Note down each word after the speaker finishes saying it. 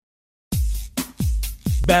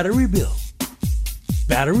Battery Bill.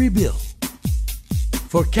 Battery Bill.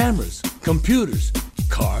 For cameras, computers,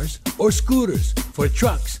 cars, or scooters. For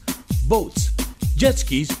trucks, boats, jet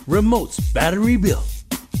skis, remotes. Battery Bill.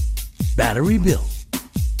 Battery Bill.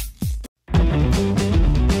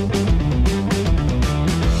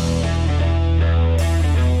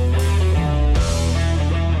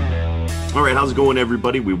 All right, how's it going,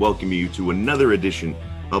 everybody? We welcome you to another edition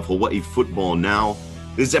of Hawaii Football Now.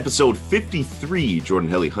 This is episode 53. Jordan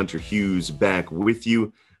Helly, Hunter Hughes back with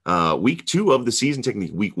you. Week 2 of the season,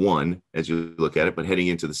 technically week 1 as you look at it, but heading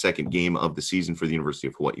into the second game of the season for the University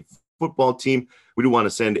of Hawaii football team. We do want to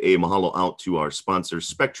send a mahalo out to our sponsor,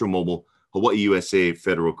 Spectrum Mobile, Hawaii USA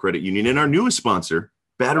Federal Credit Union, and our newest sponsor,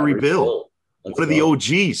 Battery Bill. One of the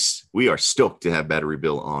OGs. We are stoked to have Battery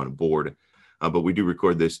Bill on board, but we do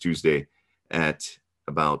record this Tuesday at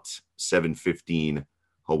about 7:15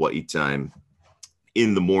 Hawaii time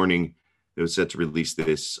in the morning. It was set to release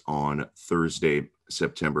this on Thursday,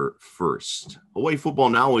 September 1st. Hawaii Football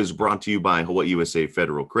Now is brought to you by Hawaii USA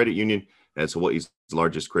Federal Credit Union. As Hawaii's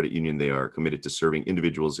largest credit union, they are committed to serving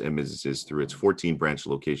individuals and businesses through its 14 branch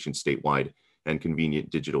locations statewide and convenient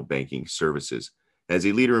digital banking services. As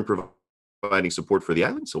a leader in providing support for the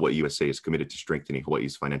islands, Hawaii USA is committed to strengthening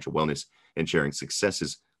Hawaii's financial wellness and sharing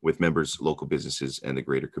successes with members, local businesses, and the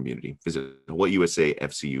greater community. Visit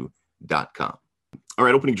HawaiiUSAFCU.com. All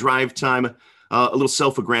right, opening drive time. A little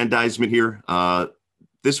self-aggrandizement here.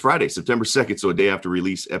 This Friday, September 2nd, so a day after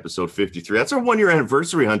release, episode 53. That's our one-year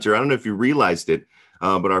anniversary, Hunter. I don't know if you realized it,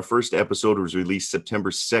 but our first episode was released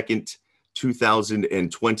September 2nd,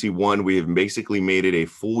 2021. We have basically made it a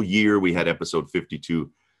full year. We had episode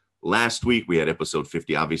 52 last week. We had episode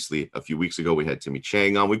 50, obviously, a few weeks ago. We had Timmy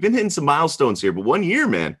Chang on. We've been hitting some milestones here, but 1 year,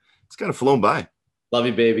 man, it's kind of flown by. Love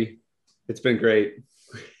you, baby. It's been great.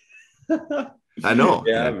 I know.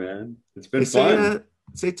 Yeah, man. It's been fun.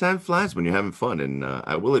 Say time flies when you're having fun. And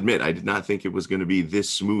I will admit, I did not think it was going to be this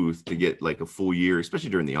smooth to get like a full year, especially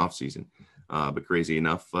during the off season. But crazy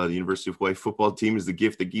enough, the University of Hawaii football team is the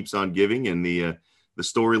gift that keeps on giving, and the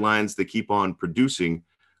storylines that keep on producing,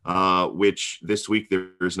 which this week there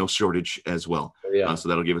is no shortage as well. Yeah. So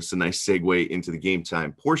that'll give us a nice segue into the game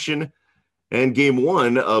time portion. And game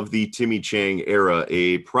 1 of the Timmy Chang era,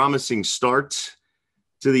 a promising start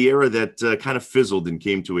to the era that kind of fizzled and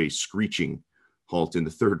came to a screeching halt in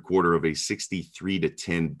the third quarter of a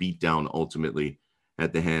 63-10 beatdown ultimately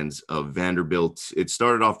at the hands of Vanderbilt. It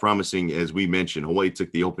started off promising, as we mentioned. Hawaii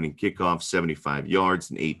took the opening kickoff, 75 yards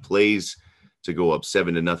and 8 plays to go up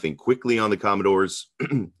 7-0 quickly on the Commodores,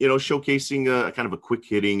 showcasing a kind of a quick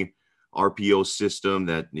hitting RPO system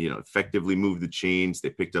that, effectively moved the chains. They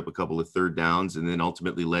picked up a couple of third downs and then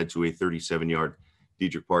ultimately led to a 37-yard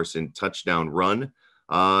Dedrick Parson touchdown run.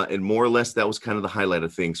 And more or less, that was kind of the highlight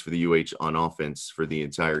of things for the UH on offense for the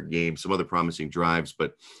entire game. Some other promising drives,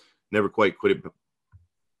 but never quite put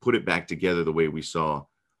it back together the way we saw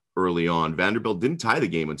early on. Vanderbilt didn't tie the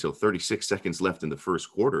game until 36 seconds left in the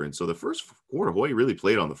first quarter. And so the first quarter, Hawaii really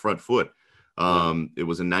played on the front foot. It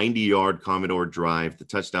was a 90-yard Commodore drive. The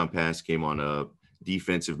touchdown pass came on a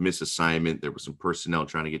defensive misassignment. There was some personnel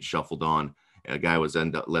trying to get shuffled on. A guy was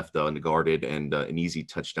left unguarded, and an easy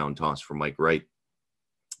touchdown toss from Mike Wright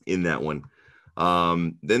in that one.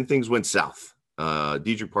 Then things went south.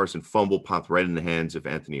 Dedrick Parson fumble popped right in the hands of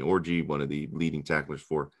Anthony Orji, one of the leading tacklers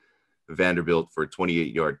for Vanderbilt, for a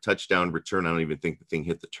 28-yard touchdown return. I don't even think the thing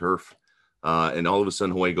hit the turf. And all of a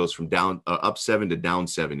sudden, Hawaii goes from up 7 to down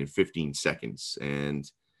 7 in 15 seconds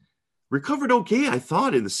and recovered okay, I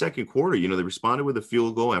thought, in the second quarter. They responded with a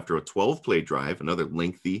field goal after a 12-play drive, another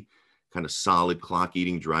lengthy, kind of solid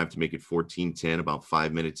clock-eating drive to make it 14-10 about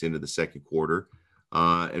 5 minutes into the second quarter.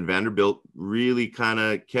 And Vanderbilt really kind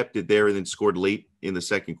of kept it there and then scored late in the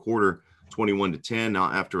second quarter, 21-10.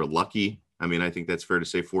 Now, after a lucky, I think that's fair to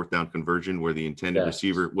say, fourth down conversion where the intended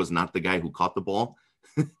receiver was not the guy who caught the ball,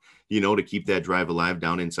 to keep that drive alive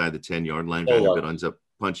down inside the 10-yard line. Vanderbilt ends up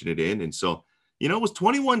punching it in. And so, it was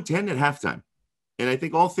 21-10 at halftime. And I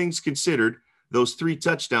think all things considered, those 3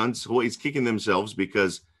 touchdowns, Hawaii's kicking themselves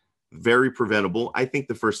because very preventable. I think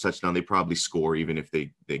the first touchdown, they probably score even if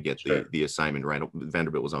they get the assignment right.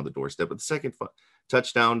 Vanderbilt was on the doorstep. But the second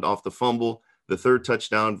touchdown off the fumble, the third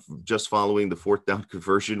touchdown just following the fourth down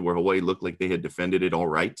conversion where Hawaii looked like they had defended it all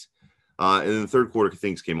right. And in the third quarter,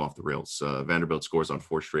 things came off the rails. Vanderbilt scores on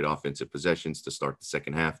 4 straight offensive possessions to start the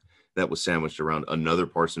second half. That was sandwiched around another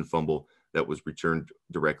Parson fumble that was returned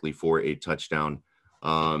directly for a touchdown.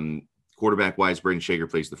 Quarterback-wise, Braden Shager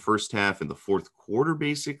plays the first half and the fourth quarter,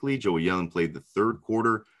 basically. Joey Young played the third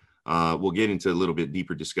quarter. We'll get into a little bit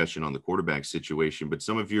deeper discussion on the quarterback situation, but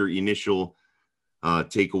some of your initial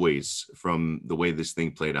takeaways from the way this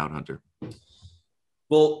thing played out, Hunter?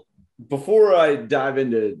 Well, before I dive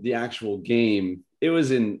into the actual game, it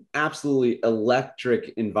was an absolutely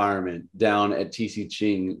electric environment down at TC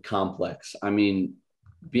Ching Complex. I mean,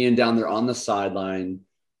 being down there on the sideline,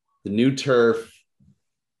 the new turf,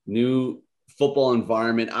 new football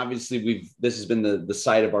environment. Obviously, this has been the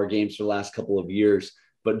site of our games for the last couple of years.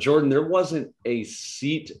 But Jordan, there wasn't a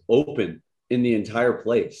seat open in the entire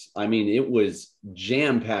place. I mean, it was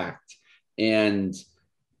jam-packed. And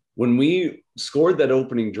when we scored that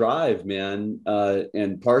opening drive, man,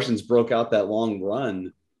 and Parsons broke out that long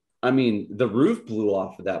run, I mean, the roof blew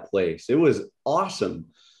off of that place. It was awesome.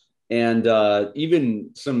 And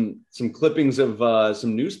even some clippings of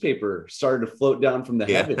some newspaper started to float down from the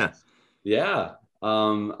heavens. Yeah. I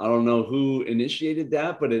don't know who initiated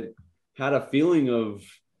that, but it had a feeling of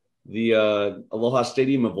the Aloha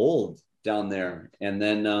Stadium of old down there. And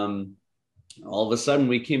then all of a sudden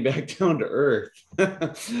we came back down to earth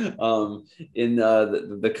in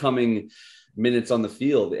the coming minutes on the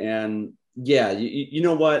field. And yeah, you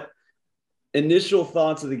know what? Initial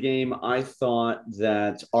thoughts of the game, I thought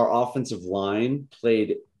that our offensive line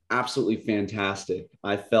played absolutely fantastic.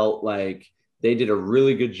 I felt like they did a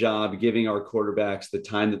really good job giving our quarterbacks the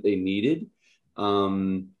time that they needed.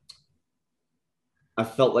 I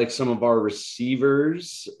felt like some of our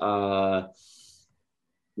receivers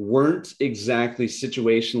weren't exactly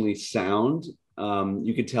situationally sound.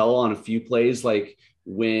 You could tell on a few plays, like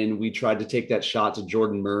when we tried to take that shot to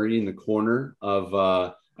Jordan Murray in the corner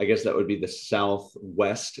of, I guess that would be the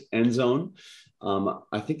southwest end zone.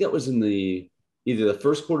 I think that was in either the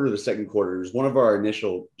first quarter or the second quarter. It was one of our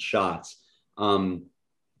initial shots. Ati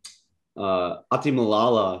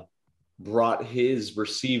Malala brought his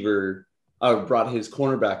cornerback,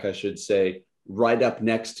 I should say, right up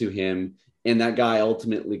next to him. And that guy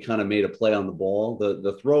ultimately kind of made a play on the ball.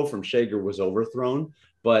 The throw from Shager was overthrown,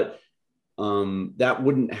 but that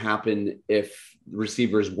wouldn't happen if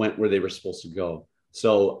receivers went where they were supposed to go.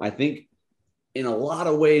 So I think in a lot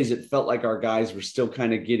of ways, it felt like our guys were still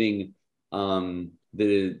kind of getting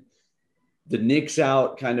the Knicks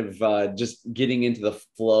out, kind of just getting into the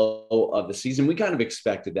flow of the season. We kind of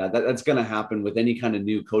expected that's going to happen with any kind of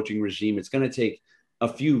new coaching regime. It's going to take a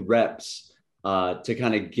few reps to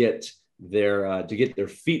kind of get their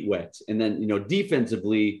feet wet. And then,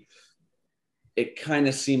 defensively, it kind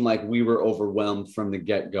of seemed like we were overwhelmed from the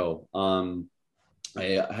get-go.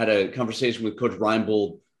 I had a conversation with Coach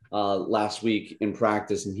Reinbold last week in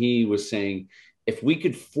practice, and he was saying, if we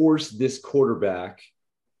could force this quarterback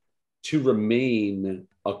to remain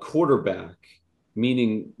a quarterback,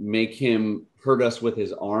 meaning make him hurt us with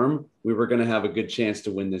his arm, we were going to have a good chance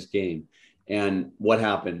to win this game. And what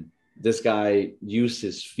happened? This guy used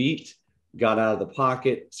his feet, got out of the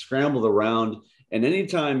pocket, scrambled around. And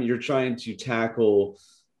anytime you're trying to tackle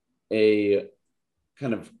a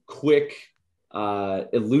kind of quick,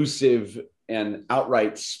 elusive, and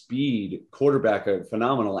outright speed quarterback, a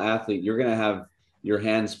phenomenal athlete, you're going to have your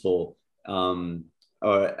hands full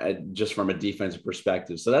just from a defensive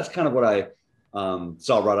perspective. So that's kind of what I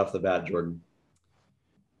saw right off the bat, Jordan.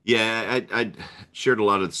 Yeah, I shared a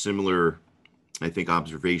lot of similar, I think,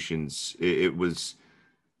 observations. It was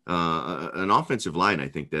an offensive line, I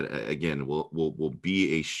think, that, again, will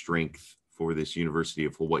be a strength for this University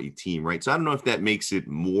of Hawaii team, right? So I don't know if that makes it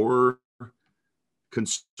more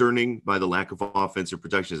concerning by the lack of offensive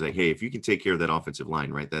production. Is like, hey, if you can take care of that offensive line,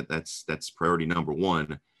 right, that's priority number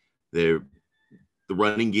one. The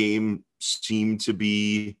running game seemed to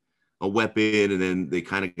be a weapon, and then they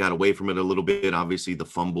kind of got away from it a little bit. Obviously, the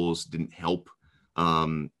fumbles didn't help.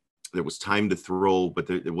 There was time to throw, but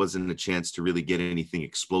there wasn't a chance to really get anything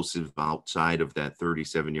explosive outside of that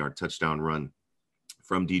 37-yard touchdown run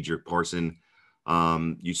from Dedrick Parson.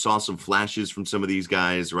 You saw some flashes from some of these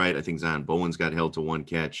guys, right? I think Zion Bowens got held to one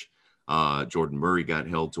catch. Jordan Murray got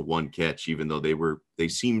held to one catch, even though they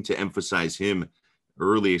seemed to emphasize him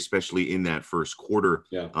early, especially in that first quarter.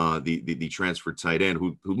 Yeah. The transfer tight end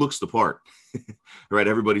who looks the part, right?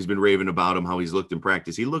 Everybody's been raving about him, how he's looked in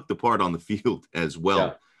practice. He looked the part on the field as well.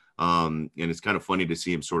 Yeah. And it's kind of funny to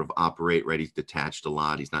see him sort of operate, right? He's detached a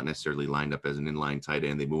lot. He's not necessarily lined up as an inline tight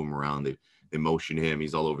end. They move him around. They motion him.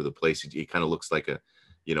 He's all over the place. He kind of looks like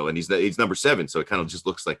and he's number 7. So it kind of just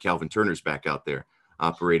looks like Calvin Turner's back out there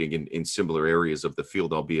operating in similar areas of the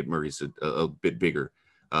field, albeit Murray's a bit bigger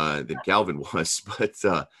than Calvin was. But,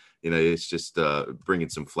 it's just bringing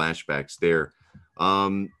some flashbacks there.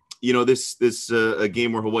 This a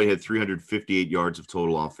game where Hawaii had 358 yards of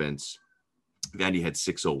total offense. Vandy had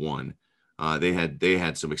 601. They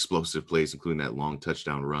had some explosive plays, including that long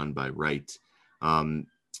touchdown run by Wright.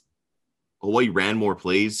 Hawaii ran more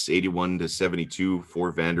plays, 81-72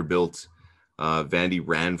 for Vanderbilt. Vandy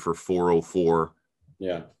ran for 404.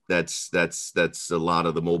 Yeah. That's a lot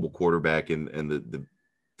of the mobile quarterback and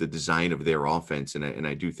the design of their offense. And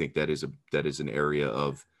I do think that is an area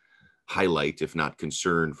of highlight, if not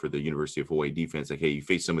concern, for the University of Hawaii defense. Like, hey, you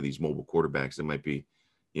face some of these mobile quarterbacks that might be,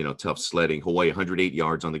 tough sledding. Hawaii 108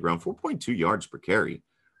 yards on the ground, 4.2 yards per carry.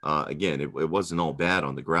 Again, it wasn't all bad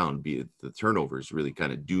on the ground. The turnovers really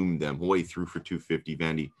kind of doomed them. Hawaii threw for 250.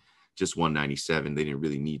 Vandy just 197. They didn't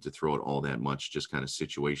really need to throw it all that much, just kind of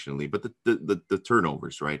situationally. But the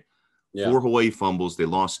turnovers, right? Yeah. 4 Hawaii fumbles. They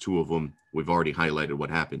lost 2 of them. We've already highlighted what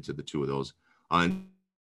happened to the 2 of those. And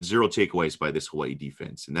 0 takeaways by this Hawaii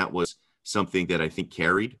defense. And that was something that I think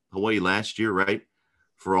carried Hawaii last year, right?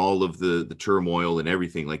 For all of the turmoil and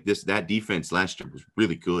everything like this, that defense last year was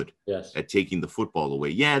really good at taking the football away.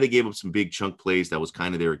 Yeah, they gave up some big chunk plays. That was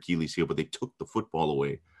kind of their Achilles heel, but they took the football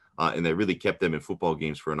away. And that really kept them in football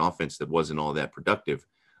games for an offense that wasn't all that productive.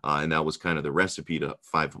 And that was kind of the recipe to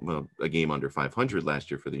a game under 500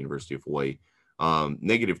 last year for the University of Hawaii.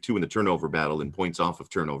 -2 in the turnover battle and points off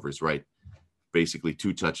of turnovers, right? Basically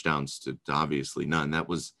 2 touchdowns to obviously none. That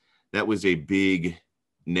was a big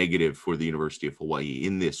negative for the University of Hawaii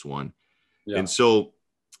in this one. Yeah. And so,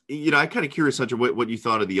 I'm kind of curious, Hunter, what you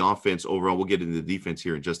thought of the offense overall. We'll get into the defense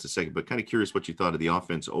here in just a second, but kind of curious what you thought of the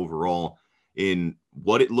offense overall, in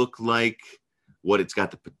what it looked like, what it's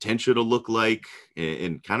got the potential to look like,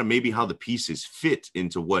 and kind of maybe how the pieces fit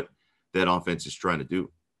into what that offense is trying to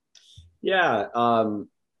do. Yeah.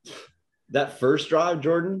 That first drive,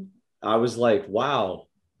 Jordan, I was like, wow,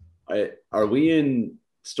 are we in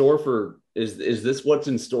store for, is this what's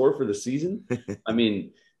in store for the season? I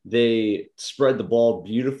mean, they spread the ball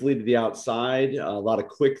beautifully to the outside, a lot of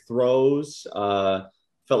quick throws. Felt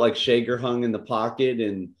like Shager hung in the pocket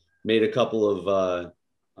and made a couple of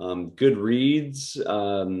good reads,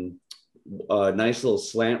 a nice little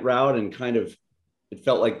slant route, and kind of, it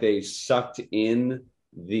felt like they sucked in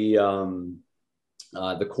the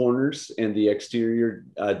corners and the exterior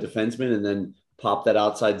defensemen, and then popped that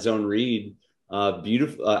outside zone read,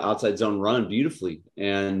 beautiful outside zone run beautifully,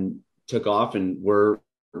 and took off, and we're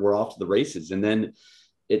off to the races. And then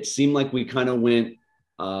it seemed like we kind of went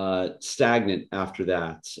stagnant after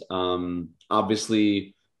that.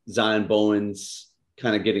 Obviously, Zion Bowens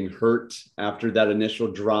kind of getting hurt after that initial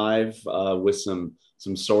drive with some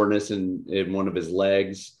soreness in one of his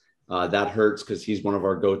legs. That hurts because he's one of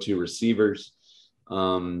our go-to receivers.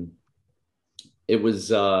 It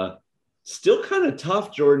was still kind of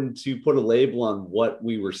tough, Jordan, to put a label on what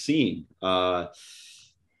we were seeing.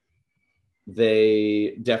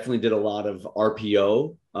 They definitely did a lot of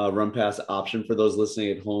RPO, run pass option, for those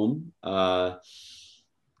listening at home.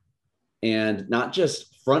 And not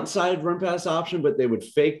just front side run pass option, but they would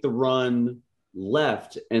fake the run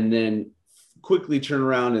left and then quickly turn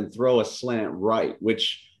around and throw a slant right,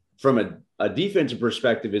 which from a defensive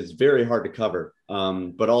perspective is very hard to cover.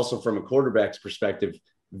 But also from a quarterback's perspective,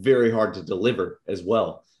 very hard to deliver as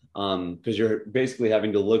well. Because you're basically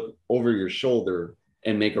having to look over your shoulder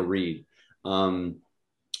and make a read.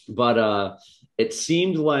 But it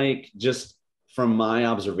seemed like, just from my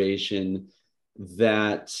observation,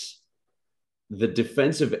 that the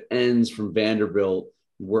defensive ends from Vanderbilt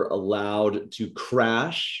were allowed to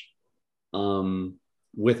crash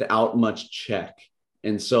without much check.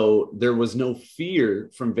 And so there was no fear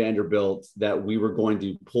from Vanderbilt that we were going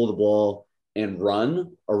to pull the ball and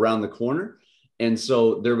run around the corner. And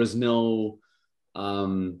so there was no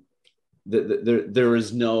there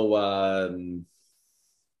was no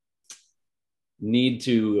need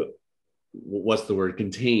to, what's the word,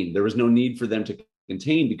 contain. There was no need for them to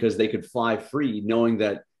contain, because they could fly free, knowing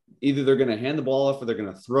that either they're going to hand the ball off or they're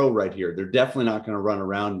going to throw right here. They're definitely not going to run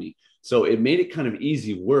around me. So it made it kind of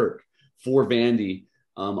easy work for Vandy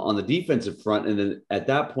on the defensive front. And then at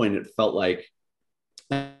that point, it felt like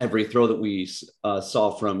every throw that we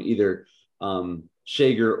saw from either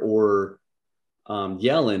Shager or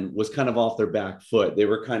Yellen was kind of off their back foot. They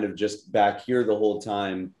were kind of just back here the whole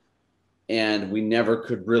time, and we never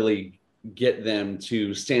could really get them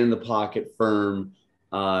to stand in the pocket firm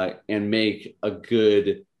and make a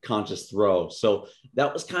good conscious throw. So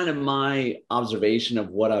that was kind of my observation of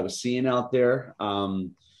what I was seeing out there.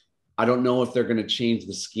 I don't know if they're going to change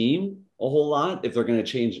the scheme a whole lot, if they're going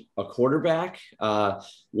to change a quarterback.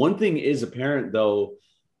 One thing is apparent, though,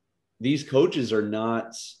 these coaches are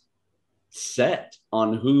not set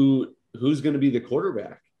on who's going to be the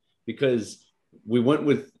quarterback, because we went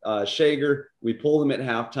with Shager. We pulled him at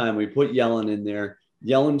halftime. We put Yellen in there.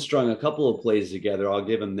 Yellen strung a couple of plays together. I'll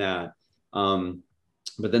give him that.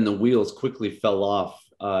 But then the wheels quickly fell off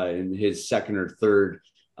in his second or third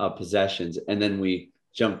possessions. And then we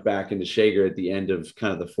jumped back into Shager at the end of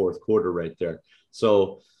kind of the fourth quarter right there.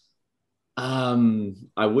 So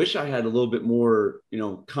I wish I had a little bit more,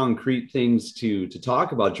 concrete things to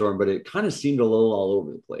talk about Jordan, but it kind of seemed a little all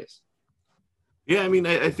over the place. Yeah, I mean,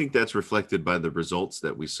 I think that's reflected by the results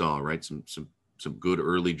that we saw, right? Some good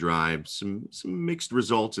early drives, some mixed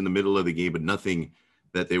results in the middle of the game, but nothing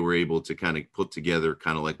that they were able to kind of put together,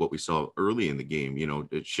 kind of like what we saw early in the game.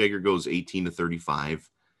 Shager goes 18 to 35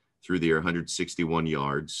 through the air, 161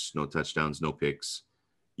 yards, no touchdowns, no picks.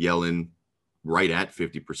 Yellen right at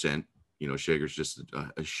 50%. Shager's just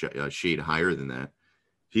a shade higher than that.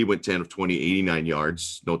 He went 10 of 20, 89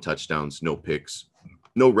 yards, no touchdowns, no picks,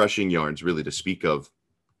 no rushing yards really to speak of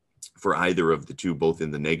for either of the two, both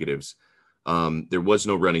in the negatives. There was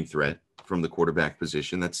no running threat from the quarterback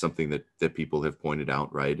position. That's something that people have pointed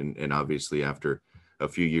out, right? And obviously after a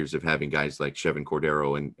few years of having guys like Chevin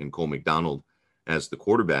Cordero and Cole McDonald as the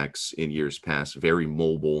quarterbacks in years past, very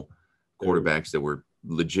mobile quarterbacks that were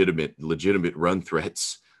legitimate run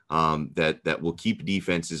threats, that will keep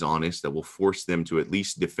defenses honest, that will force them to at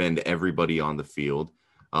least defend everybody on the field.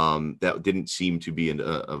 That didn't seem to be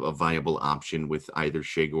a viable option with either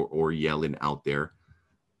Shager or Yellen out there.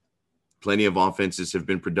 Plenty of offenses have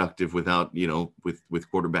been productive without,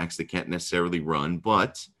 with quarterbacks that can't necessarily run,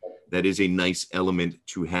 but that is a nice element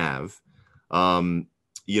to have.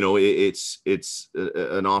 It's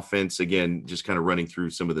an offense, again, just kind of running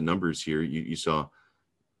through some of the numbers here. You saw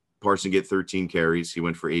Parson get 13 carries. He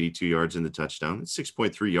went for 82 yards in the touchdown. It's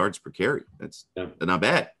 6.3 yards per carry. That's not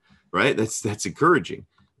bad, right? That's encouraging.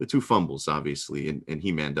 The 2 fumbles, obviously, and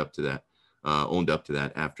he owned up to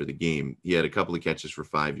that after the game. He had a couple of catches for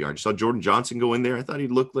 5 yards. Saw Jordan Johnson go in there. I thought he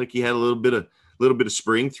looked like he had a little bit of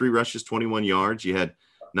spring. 3 rushes, 21 yards. You had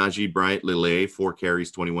Najee Bryant-Lele, 4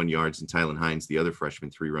 carries, 21 yards, and Tylan Hines, the other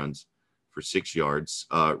freshman, 3 runs for 6 yards.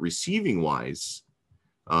 Receiving wise,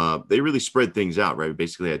 they really spread things out, right? We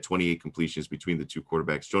basically had 28 completions between the two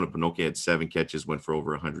quarterbacks. Jonah Pinoque had 7 catches, went for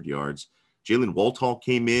over 100 yards. Jalen Walthall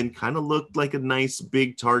came in, kind of looked like a nice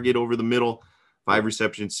big target over the middle. 5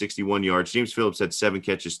 receptions, 61 yards. James Phillips had 7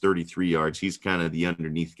 catches, 33 yards. He's kind of the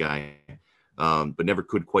underneath guy, but never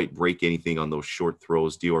could quite break anything on those short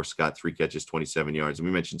throws. Dior Scott, 3 catches, 27 yards. And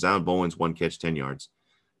we mentioned Zion Bowens, 1 catch, 10 yards.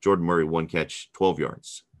 Jordan Murray, 1 catch, 12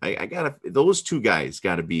 yards. Those 2 guys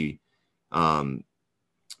got to be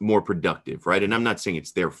more productive, right? And I'm not saying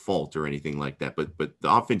it's their fault or anything like that, but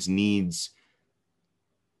the offense needs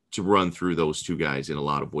to run through those 2 guys in a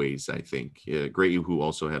lot of ways, I think. Gray, who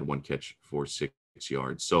also had 1 catch for 6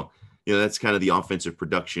 yards. So, that's kind of the offensive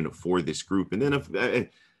production for this group. And then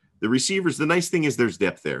the receivers, the nice thing is there's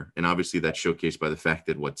depth there. And obviously that's showcased by the fact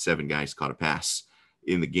that 7 guys caught a pass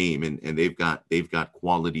in the game, and they've got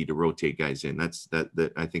quality to rotate guys in.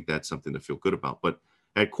 That I think that's something to feel good about. But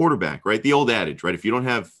at quarterback, right? The old adage, right? If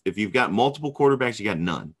you've got multiple quarterbacks, you got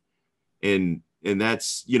none. And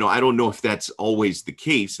that's, I don't know if that's always the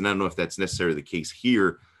case, and I don't know if that's necessarily the case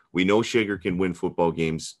here. We know Shager can win football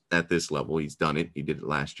games at this level. He's done it. He did it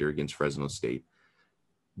last year against Fresno State.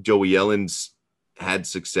 Joey Yellens had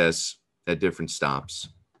success at different stops.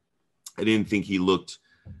 I didn't think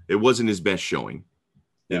it wasn't his best showing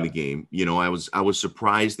in the game. I was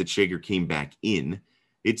surprised that Shager came back in.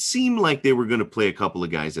 It seemed like they were going to play a couple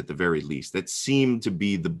of guys at the very least. That seemed to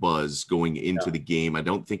be the buzz going into the game. I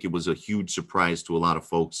don't think it was a huge surprise to a lot of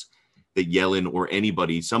folks that Yellen or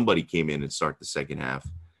somebody came in and start the second half.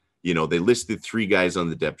 They listed 3 guys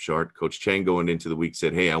on the depth chart. Coach Chang going into the week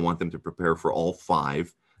said, hey, I want them to prepare for all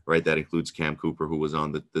 5, right? That includes Cam Cooper, who was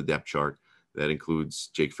on the depth chart. That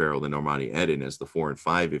includes Jake Farrell and Normani Eden as the 4 and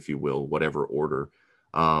 5, if you will, whatever order.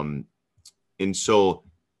 And so,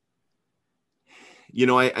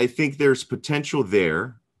 I think there's potential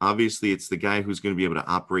there. Obviously, it's the guy who's going to be able to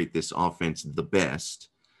operate this offense the best.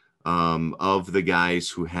 Of the guys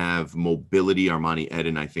who have mobility, Armani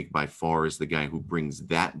Eden, I think by far is the guy who brings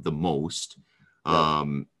that the most.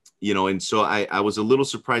 And so I was a little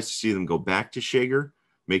surprised to see them go back to Shager,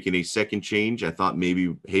 making a second change. I thought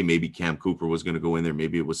maybe Cam Cooper was going to go in there.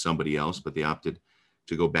 Maybe it was somebody else, but they opted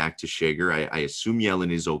to go back to Shager. I assume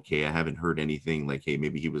Yellen is okay. I haven't heard anything like, hey,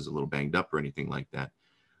 maybe he was a little banged up or anything like that.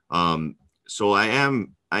 So I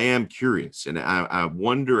am curious, and I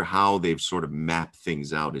wonder how they've sort of mapped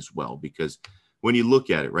things out as well, because when you look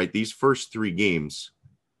at it, right, these first 3 games,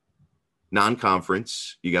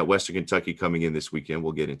 non-conference, you got Western Kentucky coming in this weekend.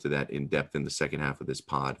 We'll get into that in depth in the second half of this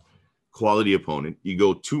pod. Quality opponent. You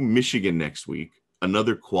go to Michigan next week,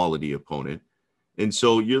 another quality opponent. And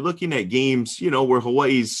so you're looking at games, where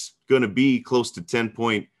Hawaii's going to be close to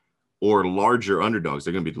 10-point or larger underdogs.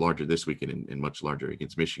 They're going to be larger this weekend and much larger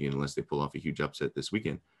against Michigan unless they pull off a huge upset this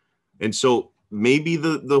weekend. And so maybe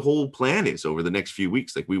the whole plan is over the next few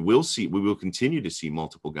weeks, like we will continue to see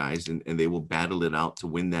multiple guys and they will battle it out to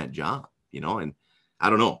win that job, and I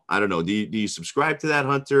don't know. Do you subscribe to that,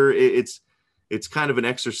 Hunter? It's kind of an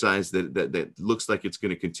exercise that looks like it's going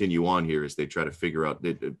to continue on here as they try to figure out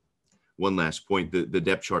one last point. The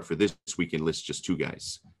depth chart for this weekend lists just 2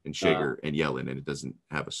 guys and Shager and Yellen, and it doesn't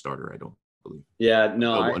have a starter, I don't believe. Yeah,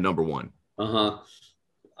 no. A number 1. I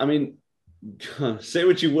mean, say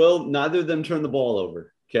what you will, neither of them turn the ball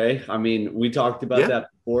over. Okay. I mean, we talked about that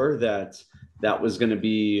before, that was going to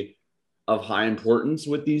be of high importance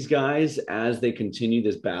with these guys as they continue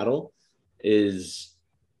this battle, is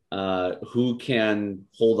who can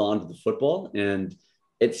hold on to the football. And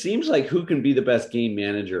it seems like who can be the best game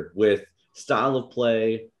manager with style of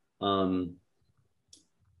play,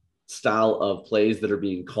 style of plays that are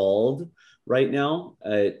being called right now.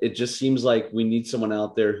 It just seems like we need someone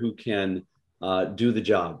out there who can do the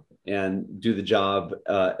job and do the job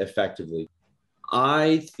effectively.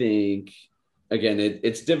 I think, again,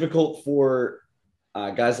 it's difficult for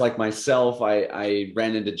guys like myself. I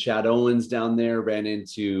ran into Chad Owens down there, ran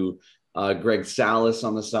into Greg Salas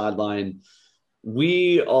on the sideline.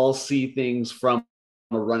 We all see things from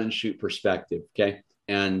a run and shoot perspective. Okay.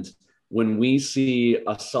 And when we see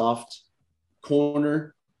a soft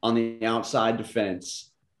corner on the outside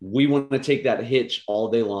defense, we want to take that hitch all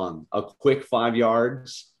day long. A quick 5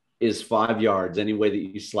 yards is 5 yards any way that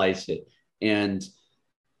you slice it. And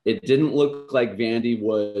it didn't look like Vandy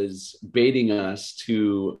was baiting us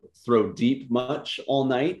to throw deep much all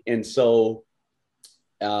night. And so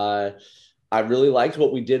I really liked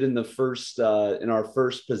what we did in the first, in our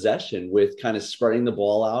first possession, with kind of spreading the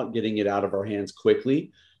ball out, getting it out of our hands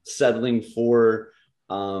quickly, settling for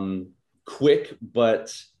quick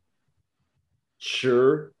but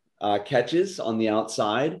sure catches on the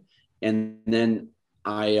outside. And then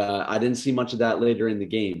I didn't see much of that later in the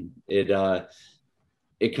game. It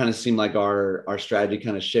kind of seemed like our strategy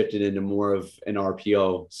kind of shifted into more of an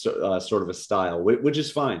RPO sort of a style, which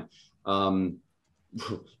is fine.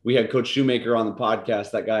 We had Coach Shoemaker on the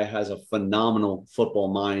podcast. That guy has a phenomenal football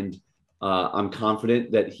mind. I'm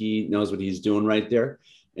confident that he knows what he's doing right there.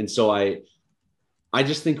 And so I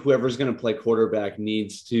just think whoever's going to play quarterback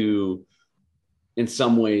needs to, in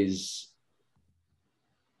some ways,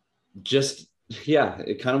 just, kind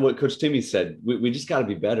of what Coach Timmy said. We just got to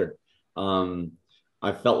be better.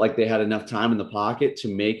 I felt like they had enough time in the pocket to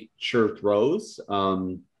make sure throws.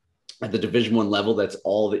 At the Division I level, that's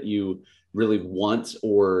all that you really want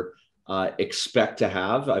or expect to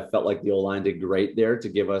have. I felt like the O-line did great there to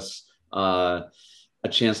give us a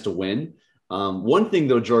chance to win. One thing,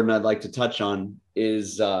 though, Jordan, I'd like to touch on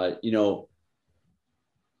is,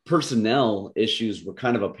 personnel issues were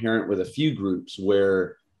kind of apparent with a few groups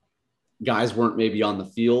where guys weren't maybe on the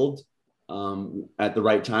field at the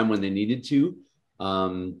right time when they needed to.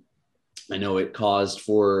 I know it caused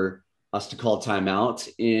for us to call timeout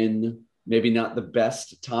in maybe not the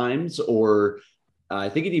best times, or I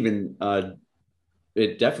think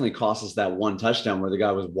it definitely cost us that one touchdown where the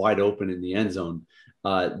guy was wide open in the end zone.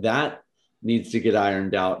 That needs to get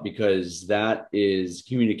ironed out, because that is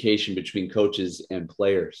communication between coaches and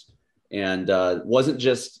players. And it wasn't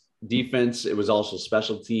just defense, it was also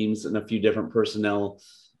special teams and a few different personnel.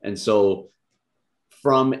 And so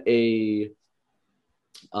from a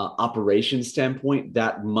operation standpoint,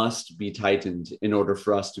 that must be tightened in order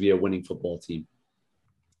for us to be a winning football team.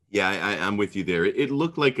 Yeah, I'm with you there. It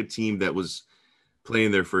looked like a team that was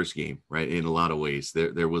playing their first game, right? In a lot of ways,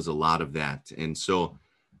 there was a lot of that. And so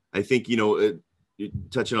I think,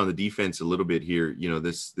 touching on the defense a little bit here,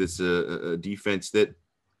 this defense that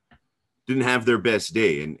didn't have their best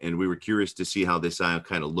day. And we were curious to see how this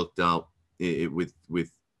kind of looked out with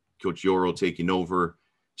Coach Yoro taking over.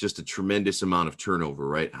 Just a tremendous amount of turnover,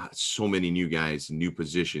 right? So many new guys and new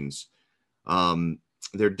positions.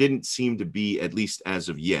 There didn't seem to be, at least as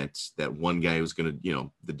of yet, that one guy who's going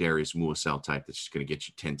to, the Darius Muasau type that's just going to get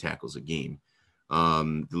you 10 tackles a game.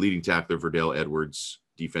 The leading tackler, Verdell Edwards,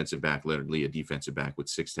 defensive back, Leonard Lee, a defensive back with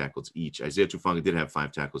 6 tackles each. Isaiah Tufanga did have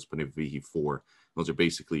 5 tackles, Panevihi 4. Those are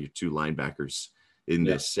basically your 2 linebackers in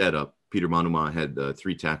this setup. Peter Manuma had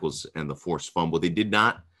 3 tackles and the forced fumble. They did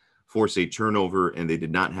not force a turnover, and they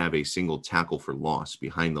did not have a single tackle for loss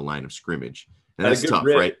behind the line of scrimmage. And that's tough,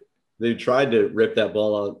 right? They tried to rip that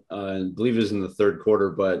ball out, I believe it was in the third quarter,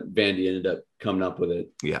 but Vandy ended up coming up with it.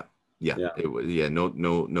 Yeah. It was,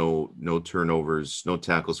 no turnovers, no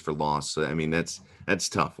tackles for loss. I mean, that's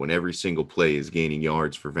tough when every single play is gaining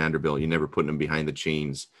yards for Vanderbilt. You're never putting them behind the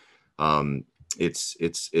chains. And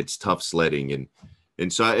it's tough sledding.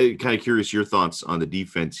 And so I kind of curious your thoughts on the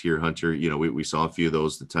defense here, Hunter. You know, we saw a few of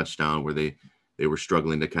those, the touchdown where they were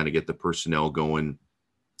struggling to kind of get the personnel going.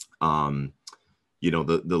 You know,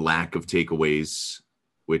 the lack of takeaways,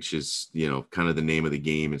 which is, you know, kind of the name of the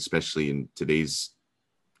game, especially in today's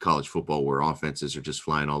college football where offenses are just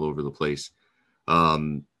flying all over the place.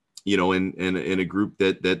 You know, and a group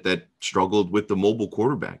that struggled with the mobile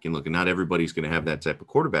quarterback. And look, not everybody's going to have that type of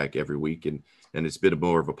quarterback every week. And it's a bit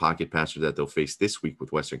more of a pocket passer that they'll face this week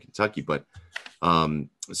with Western Kentucky. But some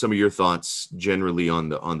of your thoughts generally on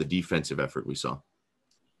the defensive effort we saw.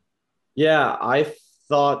 Yeah, I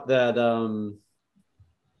thought that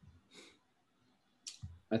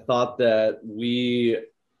we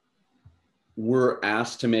were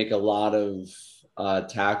asked to make a lot of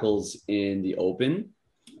tackles in the open,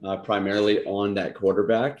 primarily on that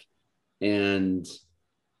quarterback, and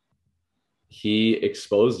he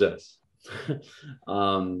exposed us.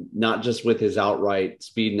 Not just with his outright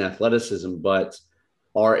speed and athleticism, but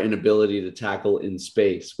our inability to tackle in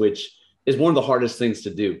space, which is one of the hardest things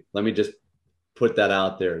to do. Let me just put that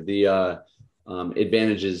out there. The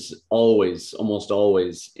advantage is almost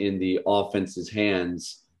always in the offense's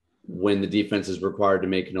hands when the defense is required to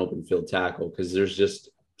make an open field tackle, because there's just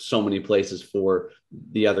so many places for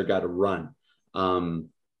the other guy to run.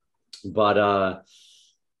 But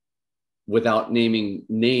without naming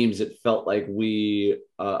names, it felt like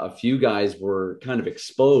a few guys were kind of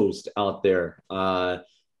exposed out there. I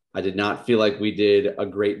did not feel like we did a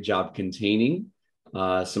great job containing.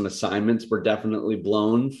 Some assignments were definitely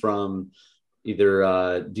blown from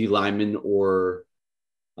either D linemen or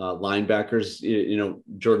linebackers. You know,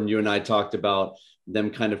 Jordan, you and I talked about them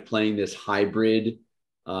kind of playing this hybrid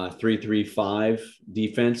 3-3-5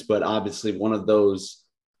 defense, but obviously one of those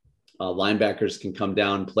linebackers can come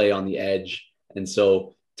down, play on the edge. And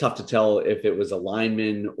so tough to tell if it was a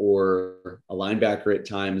lineman or a linebacker at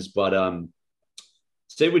times, but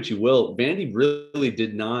say what you will, Vandy really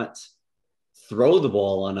did not throw the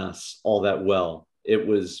ball on us all that well. It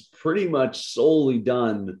was pretty much solely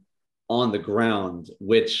done on the ground,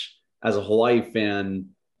 which as a Hawaii fan,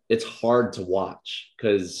 it's hard to watch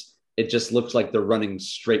because it just looks like they're running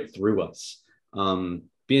straight through us.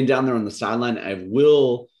 Being down there on the sideline, I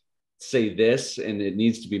will say this, and it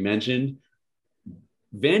needs to be mentioned.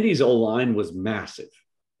 Vandy's O-line was massive,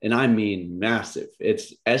 and I mean massive.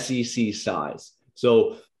 It's SEC size.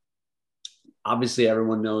 So obviously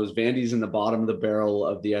everyone knows Vandy's in the bottom of the barrel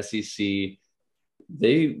of the SEC.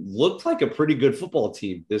 They looked like a pretty good football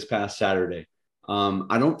team this past Saturday.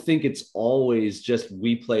 I don't think it's always just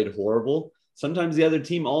we played horrible. Sometimes the other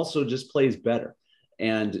team also just plays better.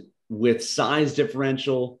 And with size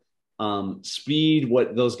differential, speed,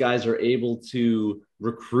 what those guys are able to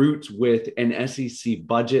recruit with an SEC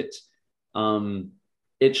budget,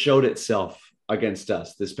 it showed itself against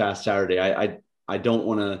us this past Saturday. I don't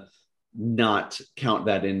want to not count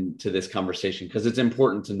that into this conversation because it's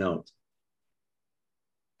important to note.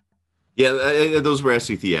 Yeah, those were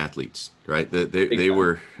SEC athletes, right? They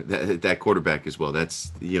were that quarterback as well.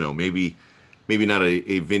 That's, you know, maybe not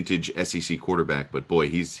a vintage SEC quarterback, but boy,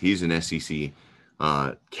 he's an SEC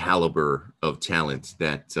caliber of talent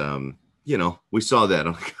that, you know, we saw that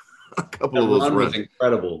on a couple of those runs. Was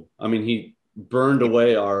incredible. I mean, he burned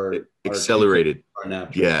away our accelerated.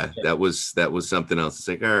 Yeah, that was something else. It's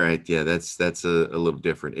like, all right, yeah, that's a little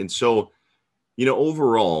different. And so, you know,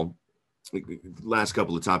 overall, last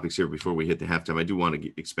couple of topics here before we hit the halftime, I do want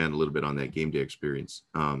to expand a little bit on that game day experience.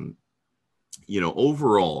 You know,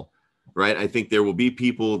 overall, right, I think there will be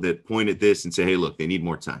people that point at this and say, hey, look, they need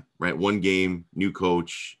more time, right? One game, new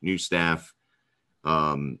coach, new staff,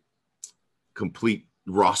 complete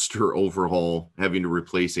roster overhaul, having to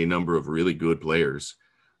replace a number of really good players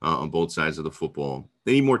on both sides of the football.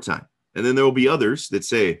 They need more time. And then there will be others that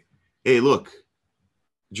say, hey, look,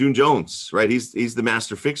 June Jones, right? He's the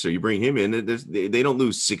master fixer. You bring him in, they don't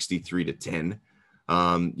lose 63-10,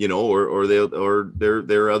 you know, or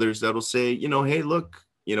there are others that'll say, you know, hey, look,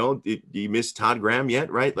 you know, do you miss Todd Graham yet?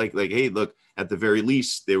 Right? Like, hey, look, at the very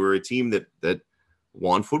least, they were a team that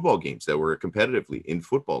won football games, that were competitively in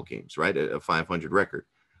football games, right? A 500 record.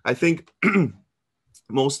 I think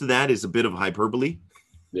most of that is a bit of hyperbole.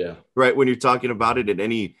 Yeah. Right. When you're talking about it, at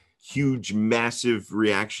any huge, massive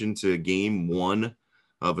reaction to game one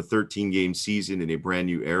of a 13-game season in a brand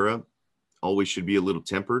new era, always should be a little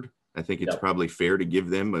tempered. I think it's probably fair to give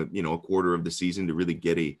them a quarter of the season to really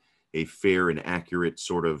get a fair and accurate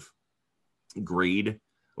sort of grade,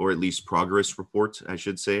 or at least progress report, I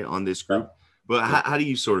should say, on this group. But how do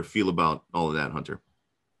you sort of feel about all of that, Hunter?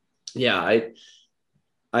 Yeah,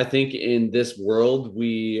 I think in this world,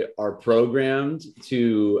 we are programmed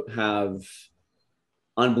to have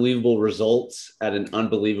unbelievable results at an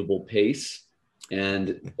unbelievable pace.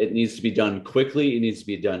 And it needs to be done quickly. It needs to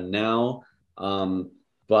be done now.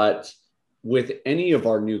 But with any of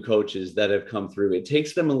our new coaches that have come through, it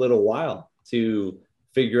takes them a little while to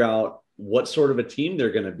figure out what sort of a team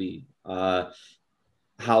they're going to be,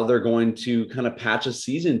 how they're going to kind of patch a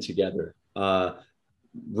season together.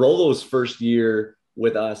 Rolo's first year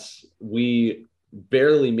with us, we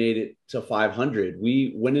barely made it to 500.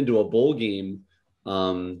 We went into a bowl game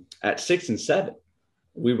at 6-7.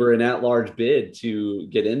 We were an at-large bid to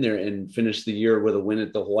get in there and finish the year with a win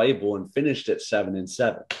at the Hawaii Bowl and finished at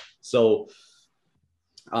 7-7. So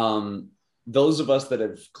those of us that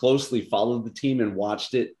have closely followed the team and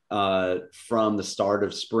watched it from the start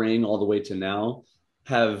of spring all the way to now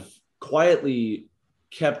have quietly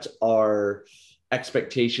kept our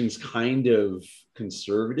expectations kind of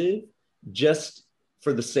conservative, just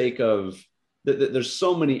for the sake of there's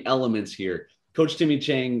so many elements here. Coach Timmy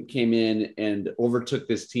Chang came in and overtook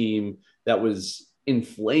this team that was in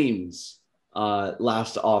flames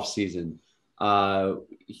last offseason.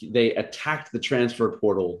 They attacked the transfer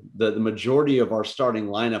portal. The majority of our starting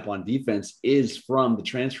lineup on defense is from the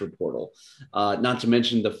transfer portal, not to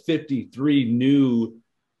mention the 53 new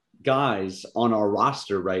guys on our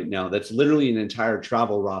roster right now. That's literally an entire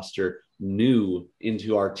travel roster new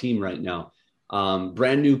into our team right now.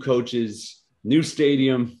 Brand new coaches, new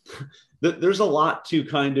stadium. There's a lot to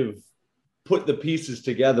kind of put the pieces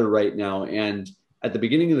together right now. And at the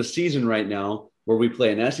beginning of the season right now, where we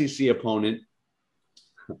play an SEC opponent,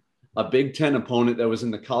 a Big Ten opponent that was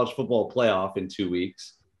in the college football playoff in 2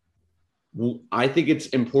 weeks, I think it's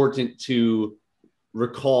important to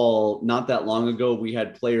recall not that long ago, we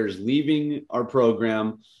had players leaving our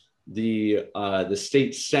program. The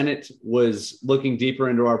state Senate was looking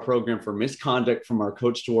deeper into our program for misconduct from our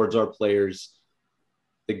coach towards our players.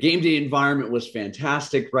 The game day environment was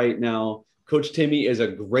fantastic right now. Coach Timmy is a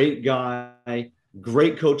great guy,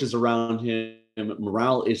 great coaches around him.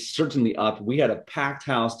 Morale is certainly up. We had a packed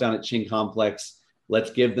house down at Ching Complex.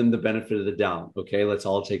 Let's give them the benefit of the doubt. Okay, let's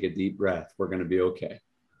all take a deep breath. We're going to be okay.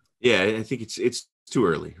 Yeah, I think it's too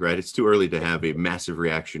early, right? It's too early to have a massive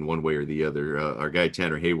reaction one way or the other. Our guy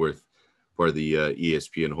Tanner Hayworth, part of the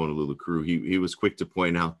ESPN Honolulu crew, he was quick to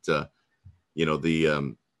point out,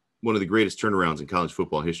 one of the greatest turnarounds in college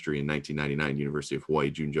football history in 1999, University of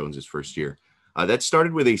Hawaii, June Jones's first year. That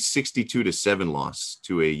started with a 62-7 loss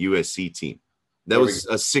to a USC team. That was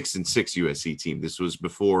a 6-6 USC team. This was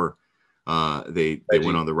before they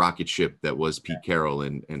went on the rocket ship that was Pete Carroll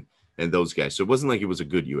and those guys. So it wasn't like it was a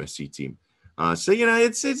good USC team. So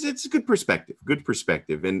it's a good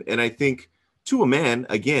perspective. And I think to a man,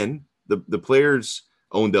 again, the players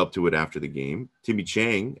owned up to it after the game. Timmy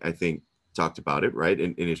Chang, I think, talked about it, right?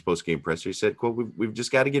 In his post-game presser, he said, quote, we've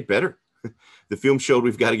just got to get better. The film showed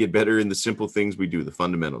we've got to get better in the simple things we do, the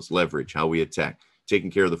fundamentals, leverage, how we attack,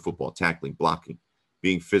 taking care of the football, tackling, blocking,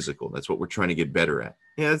 being physical. That's what we're trying to get better at.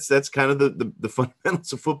 Yeah, that's kind of the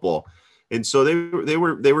fundamentals of football. And so they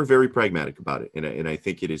were very pragmatic about it. And I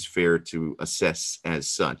think it is fair to assess as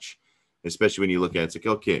such, especially when you look at it, it's like,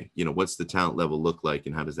 okay, what's the talent level look like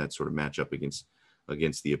and how does that sort of match up against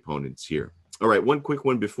the opponents here? All right, one quick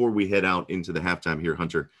one before we head out into the halftime here,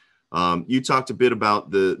 Hunter. You talked a bit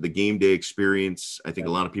about the game day experience. I think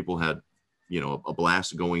a lot of people had, a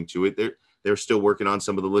blast going to it. They're still working on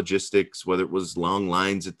some of the logistics, whether it was long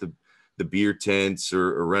lines at the beer tents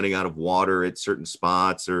or running out of water at certain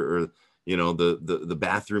spots or the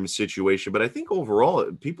bathroom situation. But I think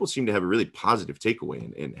overall, people seem to have a really positive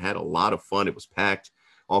takeaway and had a lot of fun. It was packed,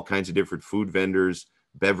 all kinds of different food vendors,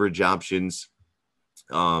 beverage options.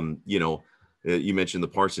 You mentioned the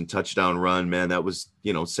Parson touchdown run, man. That was,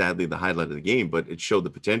 sadly the highlight of the game, but it showed the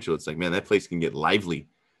potential. It's like, man, that place can get lively,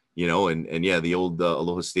 and yeah, the old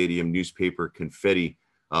Aloha Stadium newspaper confetti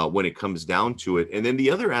when it comes down to it. And then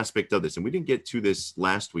the other aspect of this, and we didn't get to this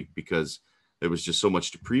last week because there was just so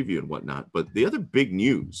much to preview and whatnot, but the other big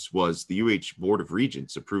news was the UH Board of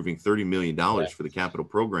Regents approving $30 million for the capital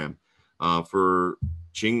program for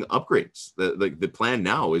Ching upgrades. The plan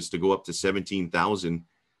now is to go up to 17,000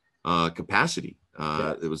 capacity.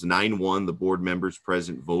 It was 9-1. The board members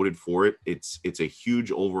present voted for it. It's a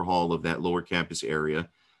huge overhaul of that lower campus area.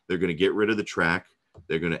 They're going to get rid of the track.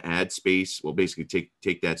 They're going to add space. Well, basically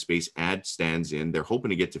take that space, add stands in. They're hoping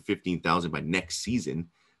to get to 15,000 by next season,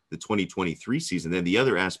 the 2023 season. Then the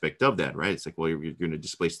other aspect of that, right? It's like, well, you're going to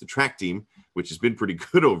displace the track team, which has been pretty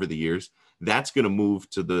good over the years. That's going to move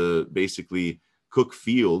to the basically Cook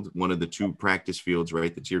Field, one of the two practice fields,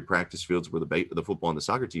 right? The tiered practice fields where the football and the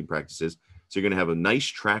soccer team practices. So you're going to have a nice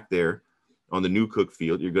track there on the new Cook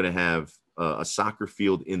Field. You're going to have a soccer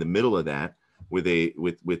field in the middle of that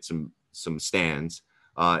with some stands.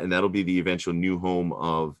 And that'll be the eventual new home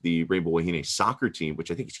of the Rainbow Wahine soccer team,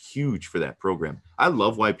 which I think is huge for that program. I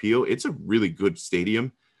love Waipio. It's a really good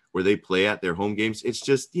stadium where they play at their home games. It's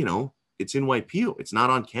just, it's in Waipio. It's not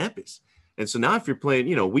on campus. And so now if you're playing,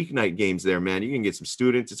 weeknight games there, man, you can get some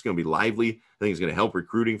students. It's going to be lively. I think it's going to help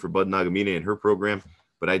recruiting for Bud Nagamine and her program.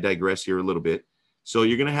 But I digress here a little bit. So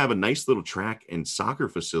you're going to have a nice little track and soccer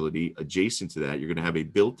facility adjacent to that. You're going to have a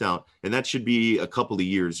built out, and that should be a couple of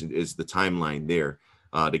years is the timeline there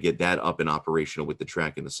to get that up and operational with the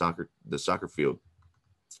track and the soccer field.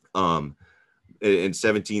 And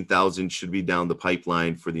 17,000 should be down the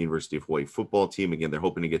pipeline for the University of Hawaii football team. Again, they're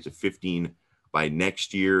hoping to get to 15 by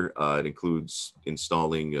next year. It includes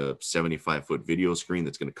installing a 75-foot video screen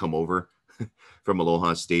that's going to come over from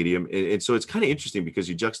Aloha Stadium. And so it's kind of interesting because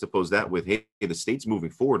you juxtapose that with, hey, the state's moving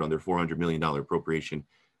forward on their $400 million appropriation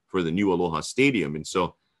for the new Aloha Stadium. And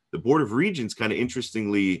so the Board of Regents kind of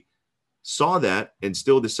interestingly saw that and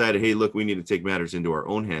still decided, hey, look, we need to take matters into our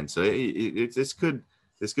own hands. So this could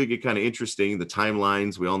get kind of interesting. The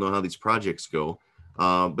timelines, we all know how these projects go.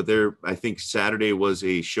 But I think Saturday was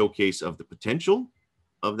a showcase of the potential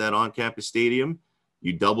of that on-campus stadium.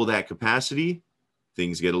 You double that capacity,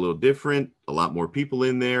 things get a little different, a lot more people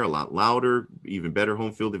in there, a lot louder, even better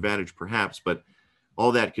home field advantage perhaps. But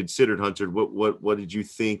all that considered, Hunter, what did you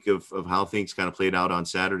think of how things kind of played out on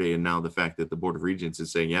Saturday, and now the fact that the Board of Regents is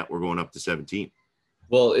saying, yeah, we're going up to 17?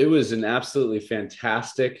 Well, it was an absolutely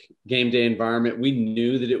fantastic game day environment. We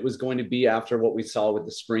knew that it was going to be after what we saw with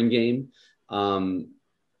the spring game.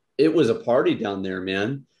 It was a party down there,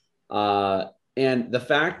 man. And the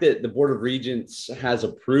fact that the Board of Regents has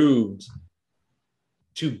approved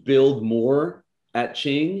to build more at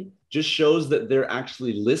Ching just shows that they're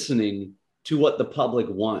actually listening to what the public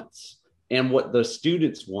wants and what the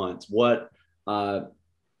students want, what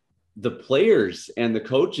the players and the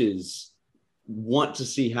coaches want to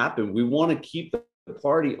see happen. We want to keep the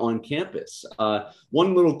party on campus.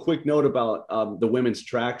 One little quick note about the women's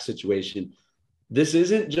track situation. This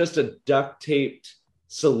isn't just a duct taped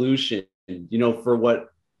solution, for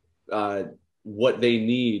what they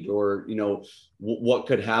need or, what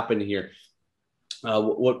could happen here.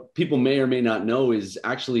 What people may or may not know is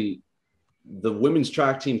actually the women's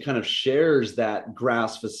track team kind of shares that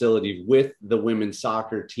grass facility with the women's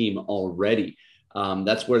soccer team already.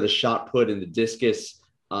 That's where the shot put and the discus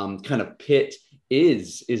kind of pit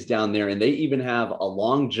is down there. And they even have a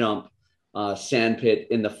long jump sand pit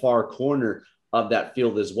in the far corner of that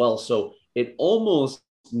field as well. So it almost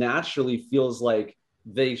naturally feels like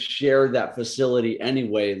they share that facility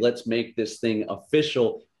anyway. Let's make this thing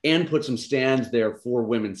official and put some stands there for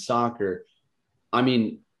women's soccer. I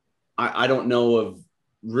mean, I don't know of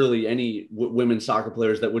really any women's soccer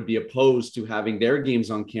players that would be opposed to having their games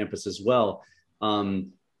on campus as well.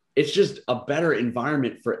 It's just a better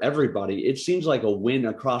environment for everybody. It seems like a win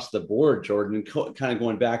across the board, Jordan. And kind of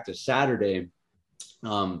going back to Saturday,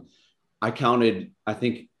 I counted, I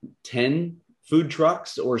think, 10 food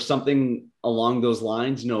trucks or something along those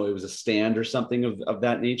lines. No, it was a stand or something of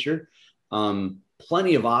that nature.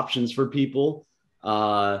 Plenty of options for people.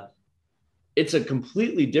 It's a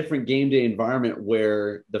completely different game day environment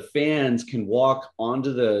where the fans can walk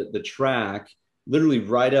onto the track, literally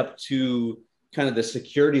right up to kind of the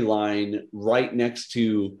security line right next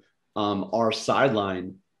to our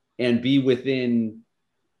sideline and be within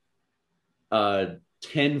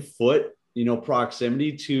 10-foot,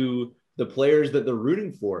 proximity to the players that they're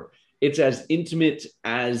rooting for. It's as intimate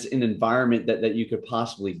as an environment that you could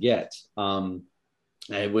possibly get.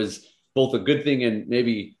 It was both a good thing and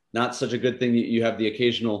maybe not such a good thing. You have the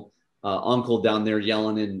occasional uncle down there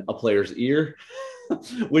yelling in a player's ear,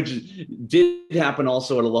 which did happen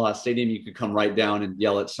also at Aloha Stadium. You could come right down and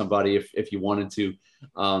yell at somebody if you wanted to.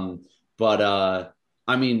 But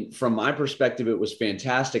I mean, from my perspective, it was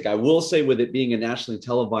fantastic. I will say, with it being a nationally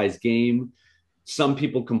televised game, some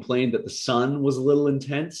people complained that the sun was a little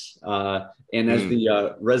intense. And as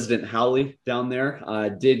the resident Howley down there,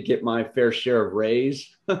 did get my fair share of rays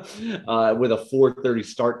with a 4:30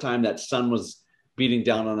 start time. That sun was beating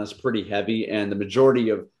down on us pretty heavy. And the majority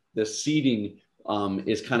of the seating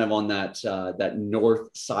is kind of on that north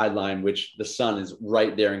sideline, which the sun is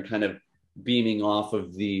right there and kind of beaming off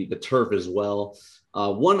of the turf as well.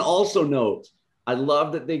 One also note, I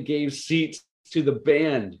love that they gave seats to the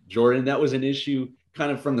band, Jordan. That was an issue kind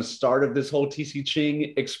of from the start of this whole TC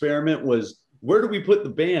Ching experiment, was where do we put the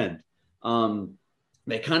band?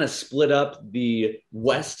 They kind of split up the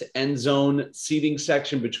west end zone seating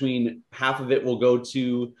section between half of it will go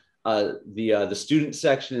to the student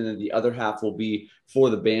section, and then the other half will be for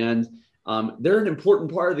the band. They're an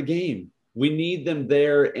important part of the game. We need them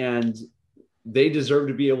there, and they deserve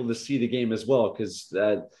to be able to see the game as well, because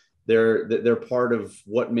they're part of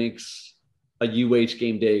what makes a UH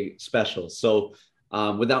game day special. So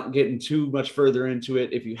without getting too much further into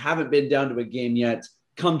it, if you haven't been down to a game yet,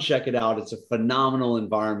 come check it out. It's a phenomenal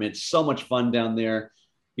environment. So much fun down there.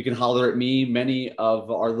 You can holler at me. Many of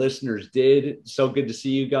our listeners did. So good to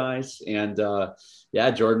see you guys. And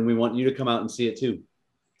yeah, Jordan, we want you to come out and see it too.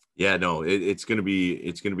 Yeah, no, it's gonna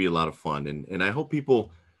be a lot of fun, and I hope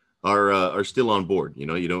people are still on board. You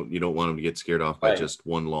know, you don't want them to get scared off by just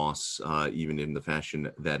one loss, even in the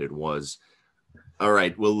fashion that it was. All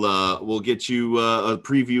right, we'll get you a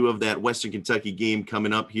preview of that Western Kentucky game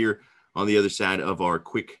coming up here on the other side of our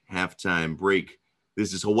quick halftime break.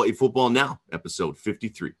 This is Hawaii Football Now, episode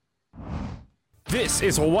 53. This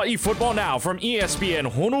is Hawaii Football Now from ESPN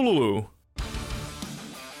Honolulu.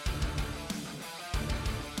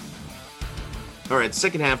 All right,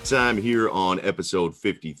 second halftime here on episode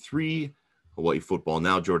 53, Hawaii Football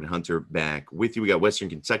Now. Jordan Hunter back with you. We got Western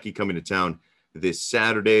Kentucky coming to town this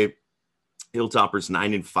Saturday. Hilltoppers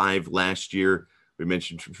 9-5 last year. We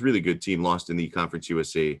mentioned really good team, lost in the Conference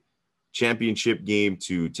USA championship game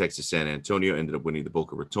to Texas San Antonio, ended up winning the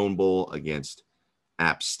Boca Raton Bowl against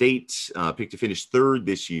App State. Picked to finish third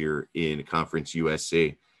this year in Conference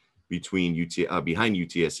USA behind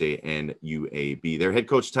UTSA and UAB. Their head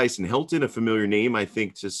coach, Tyson Helton, a familiar name, I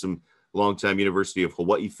think, to some longtime University of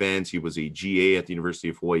Hawaii fans. He was a GA at the University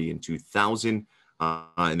of Hawaii in 2000,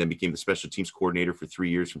 and then became the special teams coordinator for 3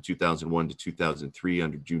 years from 2001 to 2003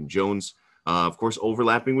 under June Jones. Of course,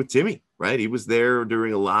 overlapping with Timmy, right? He was there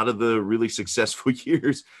during a lot of the really successful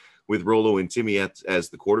years with Rolo and Timmy as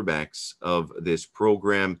the quarterbacks of this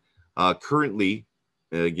program. Currently,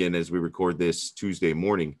 again, as we record this Tuesday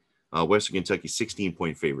morning, Western Kentucky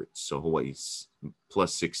 16-point favorites. So Hawaii's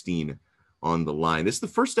plus 16 on the line. This is the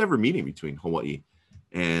first ever meeting between Hawaii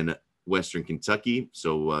and Western Kentucky.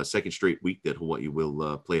 So second straight week that Hawaii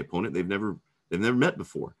will play opponent. They've never met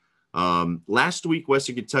before. Last week,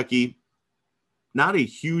 Western Kentucky, not a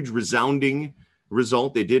huge resounding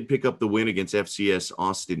result. They did pick up the win against FCS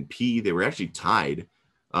Austin Peay. They were actually tied.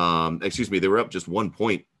 They were up just 1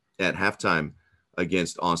 point at halftime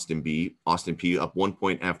against Austin Peay, up 1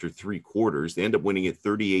 point after three quarters. They end up winning it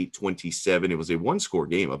 38-27. It was a one-score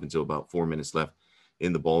game up until about 4 minutes left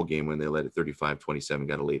in the ball game when they led it 35-27,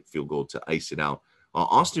 got a late field goal to ice it out.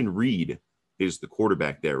 Austin Reed is the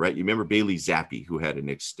quarterback there, right? You remember Bailey Zappi, who had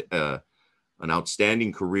an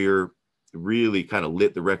outstanding career, really kind of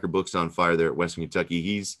lit the record books on fire there at Western Kentucky.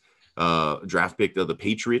 He's draft pick of the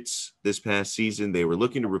Patriots this past season. They were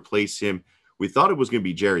looking to replace him. We thought it was going to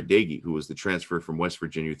be Jared Dagey, who was the transfer from West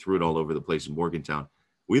Virginia, threw it all over the place in Morgantown.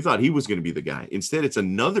 We thought he was going to be the guy. Instead, it's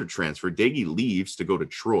another transfer. Dagey leaves to go to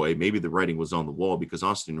Troy. Maybe the writing was on the wall because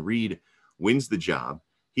Austin Reed wins the job.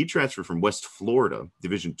 He transferred from West Florida,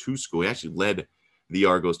 Division II school. He actually led the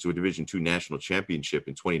Argos to a Division II national championship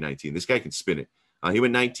in 2019. This guy can spin it. He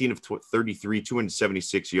went 19 of 33,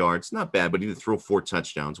 276 yards. Not bad, but he did throw 4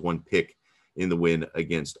 touchdowns, 1 pick in the win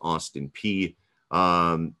against Austin Peay.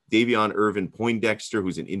 Davion Irvin Poindexter,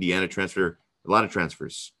 who's an Indiana transfer. A lot of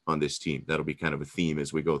transfers on this team. That'll be kind of a theme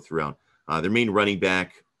as we go throughout. Their main running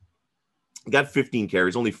back got 15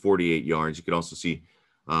 carries, only 48 yards. You could also see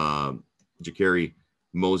Jakari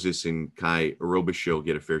Moses and Kai Robichaux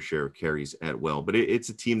get a fair share of carries as well. But it's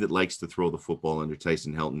a team that likes to throw the football under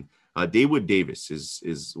Tyson Helton. Dawood Davis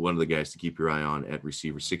is one of the guys to keep your eye on at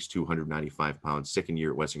receiver, 6'2", 195 pounds, second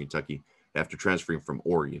year at Western Kentucky after transferring from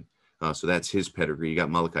Oregon. So that's his pedigree. You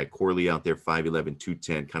got Malachi Corley out there, 5'11",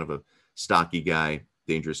 210, kind of a stocky guy,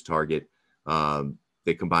 dangerous target.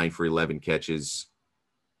 They combined for 11 catches,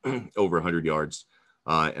 over 100 yards,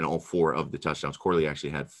 and all 4 of the touchdowns. Corley actually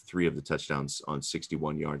had 3 of the touchdowns on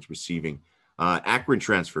 61 yards receiving. Akron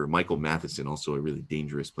transfer, Michael Matheson, also a really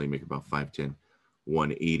dangerous playmaker, about 5'10",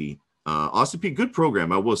 180. Austin Peay, good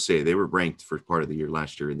program, I will say. They were ranked for part of the year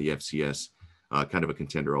last year in the FCS. Kind of a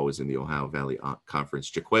contender always in the Ohio Valley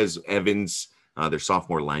Conference. Jaquez Evans, their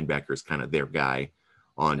sophomore linebacker, is kind of their guy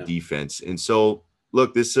on defense. And so,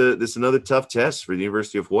 look, this is another tough test for the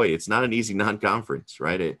University of Hawaii. It's not an easy non-conference,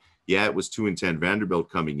 right? It was 2-10 Vanderbilt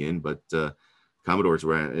coming in, but Commodores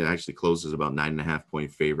were actually closed as about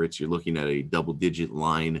 9.5-point favorites. You're looking at a double-digit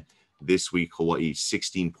line this week. Hawaii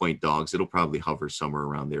 16-point dogs. It'll probably hover somewhere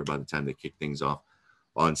around there by the time they kick things off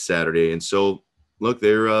on Saturday. And so, look,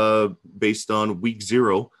 they're based on week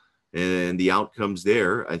 0 and the outcomes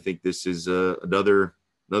there. I think this is another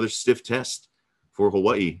stiff test for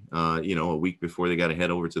Hawaii, a week before they got to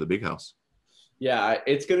head over to the Big House. Yeah,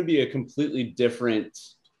 it's going to be a completely different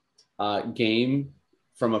game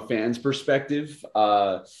from a fan's perspective.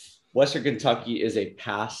 Western Kentucky is a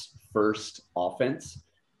pass-first offense,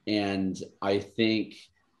 and I think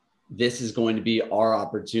this is going to be our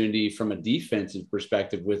opportunity from a defensive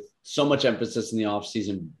perspective, with so much emphasis in the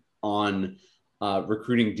offseason on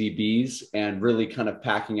recruiting DBs and really kind of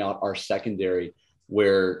packing out our secondary,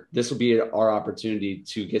 where this will be our opportunity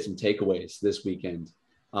to get some takeaways this weekend.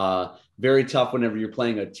 Very tough whenever you're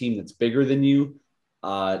playing a team that's bigger than you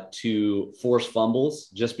to force fumbles,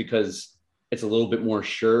 just because it's a little bit more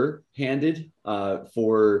sure-handed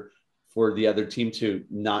for the other team to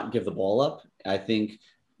not give the ball up. I think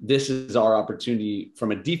this is our opportunity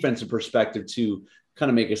from a defensive perspective to kind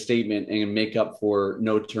of make a statement and make up for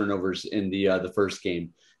no turnovers in the first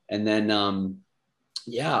game. And then,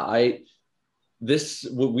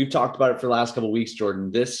 we've talked about it for the last couple of weeks,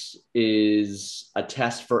 Jordan. This is a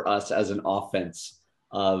test for us as an offense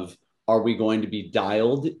of, are we going to be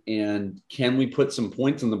dialed and can we put some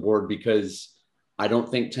points on the board? Because I don't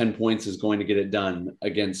think 10 points is going to get it done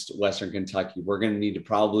against Western Kentucky. We're going to need to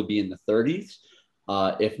probably be in the 30s,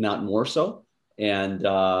 if not more so. And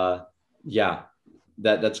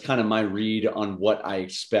that's kind of my read on what I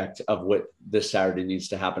expect of what this Saturday needs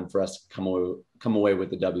to happen for us to come away with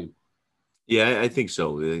the W. Yeah, I think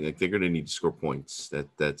so. Like, they're going to need to score points.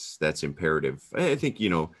 That's imperative. I think,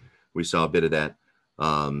 we saw a bit of that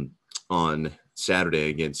on Saturday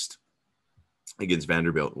against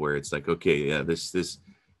Vanderbilt, where it's like, okay, yeah, this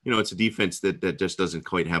it's a defense that just doesn't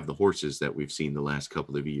quite have the horses that we've seen the last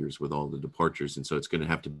couple of years with all the departures, and so it's going to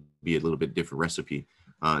have to be a little bit different recipe,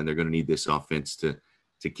 and they're going to need this offense to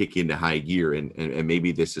kick into high gear, and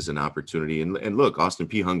maybe this is an opportunity. And look, Austin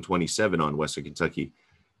Peay hung 27 on Western Kentucky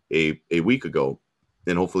a week ago,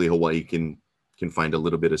 and hopefully Hawaii can find a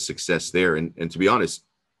little bit of success there. And to be honest,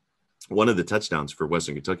 one of the touchdowns for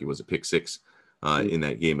Western Kentucky was a pick six in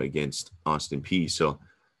that game against Austin Peay. So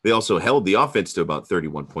they also held the offense to about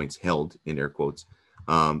 31 points, held in air quotes.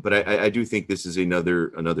 But I do think this is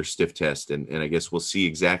another stiff test, and I guess we'll see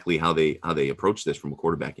exactly how they approach this from a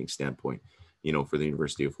quarterbacking standpoint. For the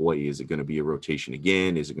University of Hawaii, is it going to be a rotation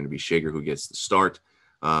again? Is it going to be Shager who gets the start?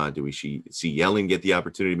 Do we see Yellen get the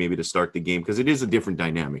opportunity maybe to start the game? Because it is a different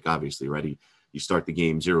dynamic, obviously, right? You start the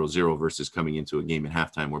game 0-0 versus coming into a game at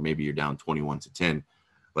halftime where maybe you're down 21-10,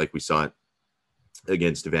 like we saw it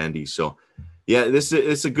against Vandy. So, yeah,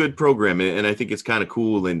 it's a good program, and I think it's kind of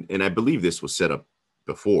cool. And I believe this was set up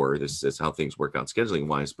before. This is how things work out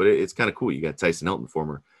scheduling-wise, but it's kind of cool. You got Tyson Helton,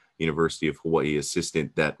 former University of Hawaii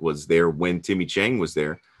assistant, that was there when Timmy Chang was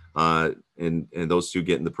there. And those two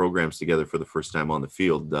getting the programs together for the first time on the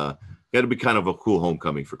field, got to be kind of a cool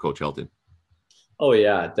homecoming for Coach Helton. Oh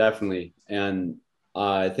yeah, definitely. And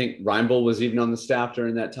I think Reinbold was even on the staff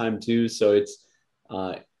during that time too. So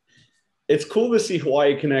it's cool to see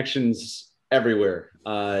Hawaii connections everywhere.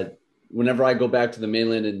 Whenever I go back to the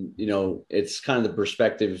mainland, and it's kind of the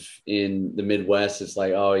perspective in the Midwest, it's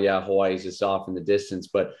like, oh yeah, Hawaii's just off in the distance.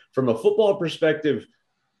 But from a football perspective,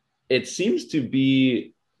 it seems to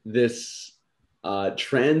be this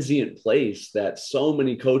transient place that so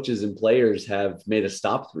many coaches and players have made a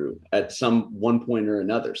stop through at some one point or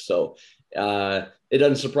another. So it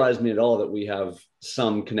doesn't surprise me at all that we have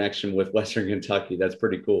some connection with Western Kentucky. That's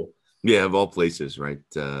pretty cool. Yeah, of all places, right?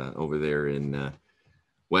 Over there in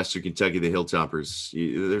Western Kentucky, the Hilltoppers,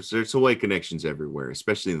 there's Hawaii connections everywhere,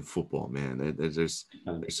 especially in football, man. There's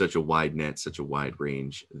such a wide net, such a wide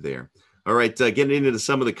range there. All right, getting into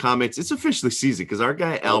some of the comments. It's officially season because our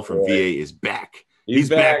guy Al from VA is back. He's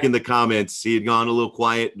back in the comments. He had gone a little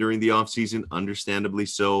quiet during the offseason, understandably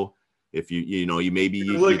so. If you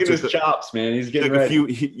look at his chops, man. He's getting ready.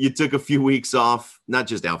 You took a few weeks off, not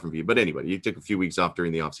just Al from VA, but anybody. You took a few weeks off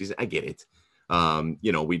during the offseason. I get it.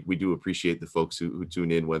 We do appreciate the folks who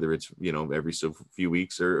tune in, whether it's every so few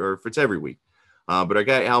weeks or if it's every week. But our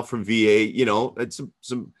guy Al from VA, had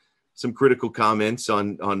some critical comments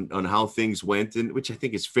on how things went, and which I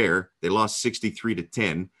think is fair. They lost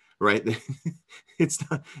 63-10, right?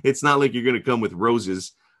 It's not like you're going to come with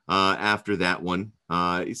roses after that one.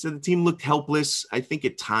 He said the team looked helpless. I think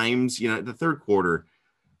at times, the third quarter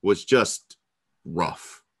was just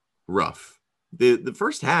rough. The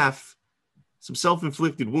first half, some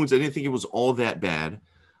self-inflicted wounds. I didn't think it was all that bad.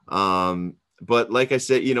 But like I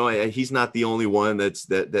said, he's not the only one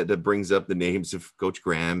that brings up the names of Coach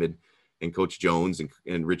Graham and Coach Jones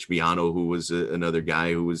and Rich Miano, who was another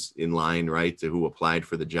guy who was in line, right, who applied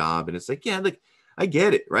for the job. And it's like, yeah, look, I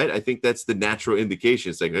get it, right? I think that's the natural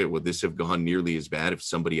indication. It's like, hey, would this have gone nearly as bad if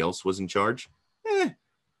somebody else was in charge?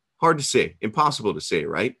 hard to say, impossible to say,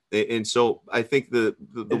 right? And so I think the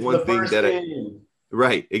one thing that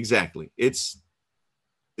right, exactly. It's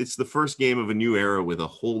the first game of a new era with a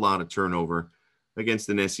whole lot of turnover against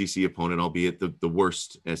an SEC opponent, albeit the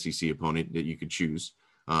worst SEC opponent that you could choose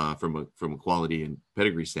from a quality and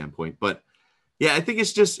pedigree standpoint. But yeah, I think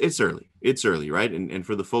it's early. It's early, right? And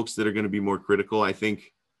for the folks that are going to be more critical, I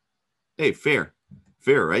think, hey, fair,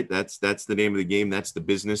 right? That's the name of the game. That's the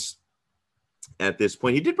business at this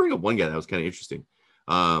point. He did bring up one guy that was kind of interesting.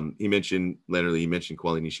 He mentioned Leonard Lee, he mentioned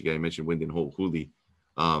Kuali Nishigai, he mentioned Wyndon Ho'ohuli,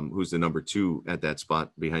 who's the number 2 at that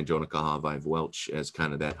spot behind Jonah Kaha Welch as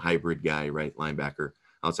kind of that hybrid guy, right? Linebacker,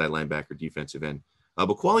 outside linebacker, defensive end. But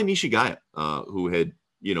Kuali Nishigai, who had,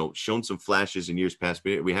 shown some flashes in years past,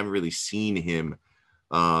 but we haven't really seen him.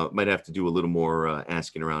 Might have to do a little more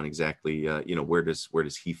asking around exactly, where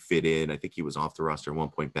does he fit in? I think he was off the roster at one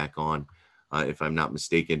point, back on, if I'm not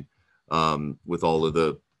mistaken, with all of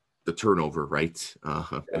the turnover, right?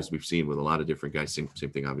 As we've seen with a lot of different guys. Same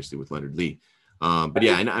thing, obviously, with Leonard Lee. But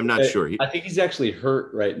yeah, I'm not sure. I think he's actually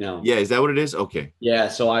hurt right now. Yeah, is that what it is? Okay. Yeah,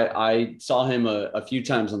 so I saw him a few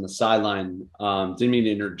times on the sideline. Didn't mean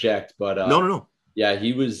to interject, but no. Yeah,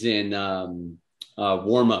 he was in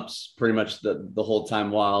warm-ups pretty much the whole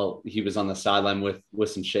time while he was on the sideline with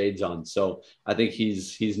some shades on. So I think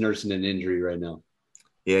he's nursing an injury right now.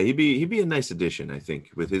 Yeah, he'd be a nice addition, I think,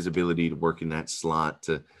 with his ability to work in that slot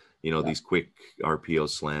to, these quick RPO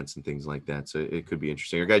slants and things like that. So it could be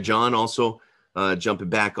interesting. Our guy John also jumping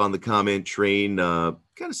back on the comment train, kind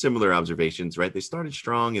of similar observations, right? They started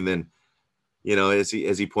strong, and then, as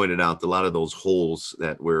he pointed out, a lot of those holes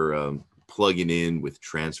that we're plugging in with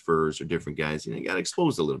transfers or different guys, got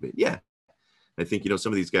exposed a little bit. Yeah, I think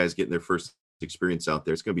some of these guys getting their first experience out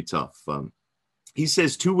there, it's going to be tough. He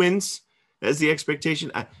says 2 wins as the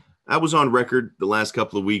expectation. I was on record the last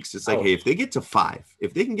couple of weeks. It's like, hey, if they get to 5,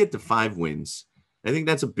 if they can get to 5 wins, I think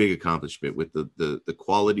that's a big accomplishment with the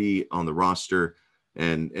quality on the roster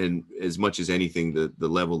and as much as anything, the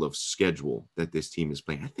level of schedule that this team is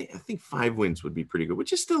playing. I think 5 wins would be pretty good,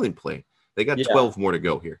 which is still in play. They got 12 more to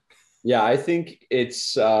go here. Yeah, I think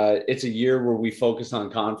it's a year where we focus on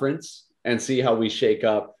conference and see how we shake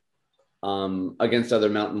up against other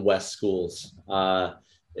Mountain West schools.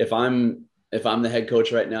 If I'm the head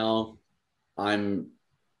coach right now, I'm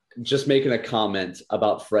just making a comment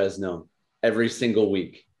about Fresno every single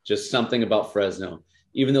week, just something about Fresno.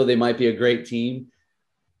 Even though they might be a great team,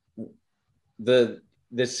 the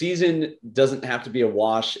season doesn't have to be a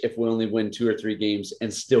wash if we only win 2 or 3 games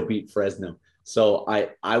and still beat Fresno. So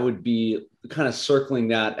I would be kind of circling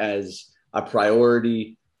that as a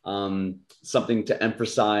priority, something to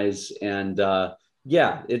emphasize. And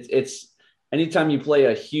it's anytime you play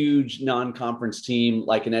a huge non-conference team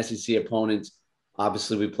like an SEC opponent,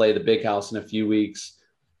 obviously we play the Big House in a few weeks.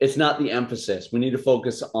 It's not the emphasis. We need to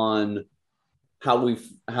focus on how we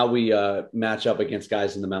match up against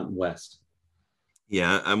guys in the Mountain West.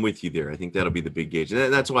 Yeah, I'm with you there. I think that'll be the big gauge.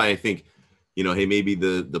 And that's why I think, hey, maybe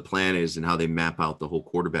the plan is and how they map out the whole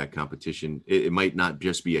quarterback competition. It might not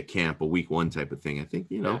just be a camp, a week 1 type of thing. I think,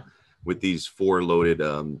 with these 4 loaded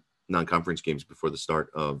non-conference games before the start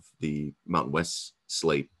of the Mountain West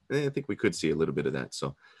slate, I think we could see a little bit of that.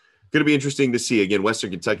 So going to be interesting to see. Again, Western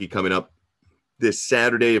Kentucky coming up this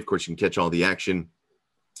Saturday. Of course, you can catch all the action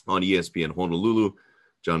on ESPN Honolulu.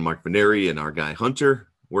 John Mark Veneri and our guy Hunter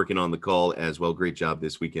working on the call as well. Great job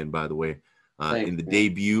this weekend, by the way, in the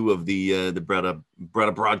debut of the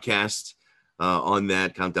Bretta broadcast on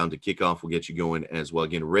that. Countdown to kickoff will get you going as well.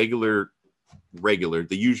 Again, regular, the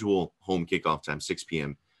usual home kickoff time, 6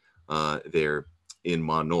 p.m. There in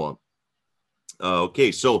Manoa.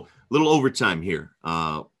 Okay, so a little overtime here.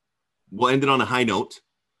 We'll end it on a high note.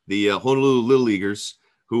 The Honolulu Little Leaguers,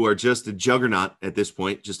 who are just a juggernaut at this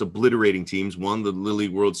point, just obliterating teams, won the Little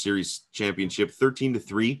League World Series championship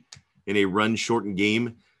 13-3 in a run-shortened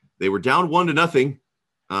game. They were down 1-0,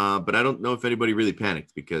 but I don't know if anybody really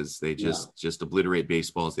panicked because they just obliterate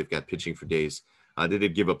baseballs. They've got pitching for days. They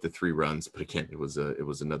did give up the 3 runs, but again, it was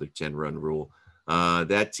another 10-run rule.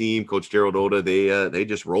 That team, Coach Gerald Oda, they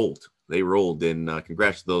just rolled. They rolled, and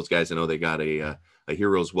congrats to those guys. I know they got a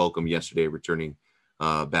hero's welcome yesterday, returning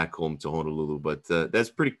back home to Honolulu, but that's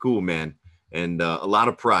pretty cool, man, and a lot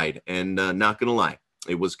of pride. And not gonna lie,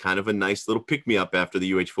 it was kind of a nice little pick-me-up after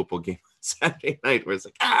the UH football game Saturday night, where it's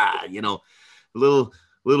like, a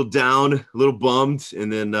little down, a little bummed,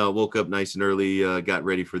 and then woke up nice and early, got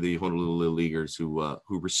ready for the Honolulu Little Leaguers, who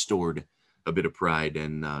restored a bit of pride,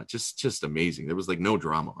 and just amazing. There was like no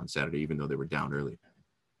drama on Saturday, even though they were down early.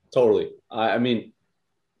 Totally. I mean,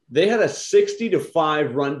 they had a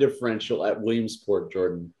 60-5 run differential at Williamsport,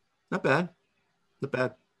 Jordan. Not bad.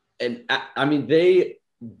 And I mean, they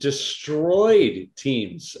destroyed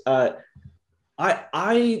teams. I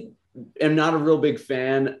am not a real big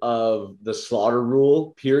fan of the slaughter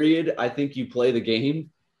rule, period. I think you play the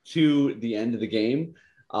game to the end of the game.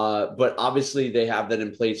 But obviously they have that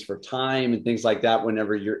in place for time and things like that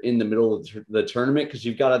whenever you're in the middle of the tournament, because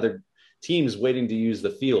you've got other teams waiting to use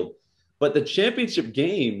the field. But the championship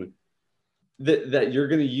game, that you're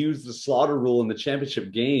going to use the slaughter rule in the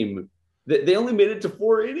championship game, they only made it to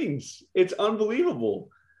 4 innings. It's unbelievable.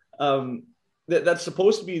 That's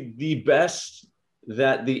supposed to be the best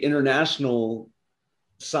that the international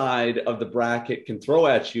side of the bracket can throw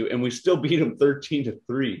at you, and we still beat them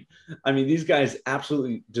 13-3. I mean, these guys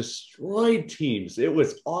absolutely destroyed teams. It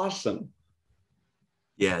was awesome.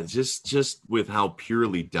 Yeah, just with how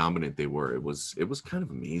purely dominant they were, it was kind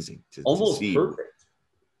of amazing to see. Perfect.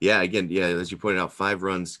 Yeah, again, as you pointed out, 5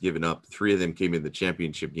 runs given up. 3 of them came in the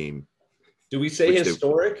championship game. Do we say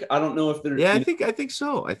historic? I don't know if they're. Yeah, I think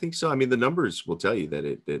so. I mean, the numbers will tell you that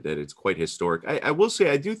it's quite historic. I will say,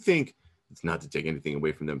 I do think, it's not to take anything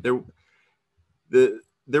away from them,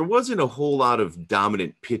 there wasn't a whole lot of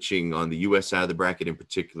dominant pitching on the U.S. side of the bracket in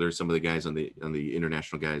particular. Some of the guys on the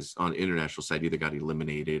international guys on international side either got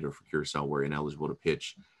eliminated or for Curacao were ineligible to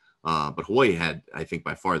pitch. But Hawaii had, I think,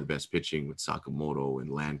 by far the best pitching with Sakamoto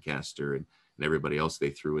and Lancaster and everybody else they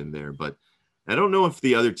threw in there. But I don't know if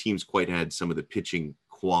the other teams quite had some of the pitching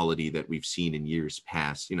quality that we've seen in years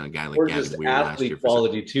past. You know, a guy like Gavin Weir last year.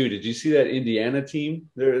 Quality too. Did you see that Indiana team?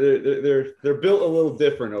 They're built a little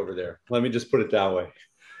different over there. Let me just put it that way.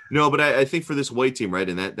 No, but I think for this Hawaii team, right,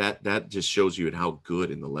 and that just shows you at how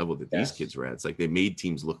good and the level that these kids were at. It's like they made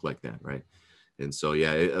teams look like that, right? And so,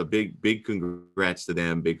 yeah, a big congrats to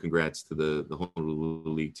them. Big congrats to the Honolulu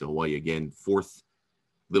League, to Hawaii again. 4th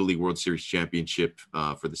Little League World Series championship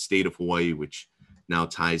for the state of Hawaii, which now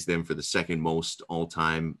ties them for the 2nd most all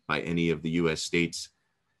time by any of the U.S. states.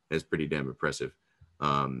 That's pretty damn impressive.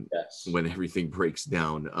 When everything breaks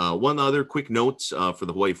down. One other quick note for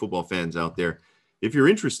the Hawaii football fans out there. If you're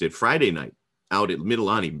interested, Friday night out at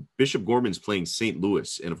Mililani, Bishop Gorman's playing St.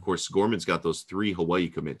 Louis. And of course, Gorman's got those 3 Hawaii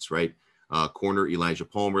commits, right? Corner Elijah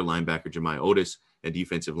Palmer, linebacker Jemiah Otis, and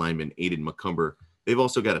defensive lineman Aiden McCumber. They've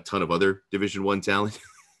also got a ton of other Division I talent.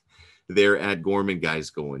 They're at Gorman, guys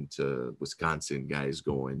going to Wisconsin, guys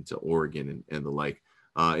going to Oregon and the like,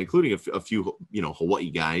 including a few,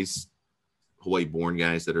 Hawaii guys, Hawaii-born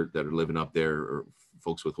guys that are living up there, or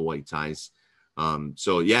folks with Hawaii ties.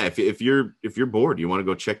 So yeah, if you're bored, you want to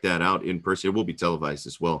go check that out in person. It will be televised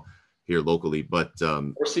as well here locally, but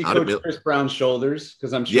or see Coach Chris Brown's shoulders,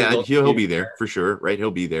 because I'm sure he'll be there for sure, right?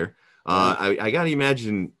 He'll be there. I gotta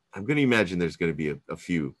imagine. I'm going to imagine there's going to be a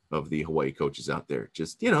few of the Hawaii coaches out there,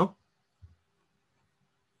 just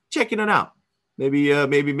checking it out,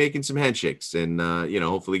 maybe making some handshakes, and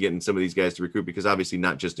hopefully getting some of these guys to recruit, because obviously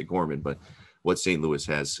not just at Gorman, but what St. Louis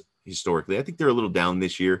has historically. I think they're a little down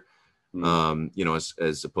this year.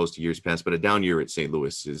 As opposed to years past, but a down year at St.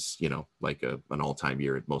 Louis is, like an all-time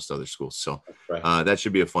year at most other schools. So that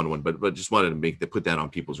should be a fun one, but just wanted to put that on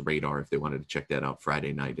people's radar if they wanted to check that out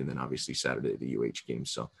Friday night, and then obviously Saturday, the UH game.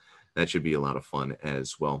 So that should be a lot of fun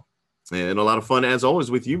as well. And a lot of fun as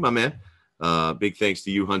always with you, my man. Big thanks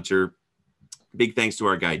to you, Hunter. Big thanks to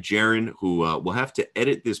our guy, Jaron, who will have to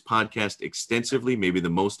edit this podcast extensively, maybe the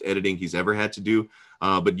most editing he's ever had to do.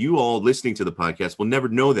 But you all listening to the podcast will never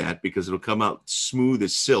know that, because it'll come out smooth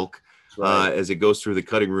as silk as it goes through the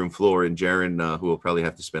cutting room floor. And Jaron, who will probably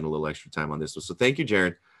have to spend a little extra time on this one. So thank you,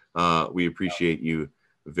 Jaron. We appreciate you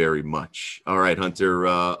very much. All right, Hunter,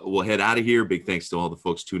 we'll head out of here. Big thanks to all the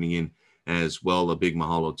folks tuning in as well. A big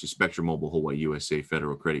mahalo to Spectrum Mobile, Hawaii USA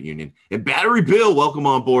Federal Credit Union, and Battery Bill. Welcome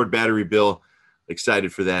on board, Battery Bill.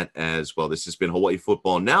 Excited for that as well. This has been Hawaii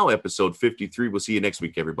Football Now, episode 53. We'll see you next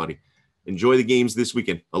week, everybody. Enjoy the games this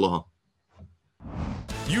weekend. Aloha.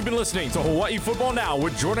 You've been listening to Hawaii Football Now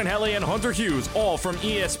with Jordan Helly and Hunter Hughes, all from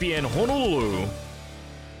ESPN Honolulu.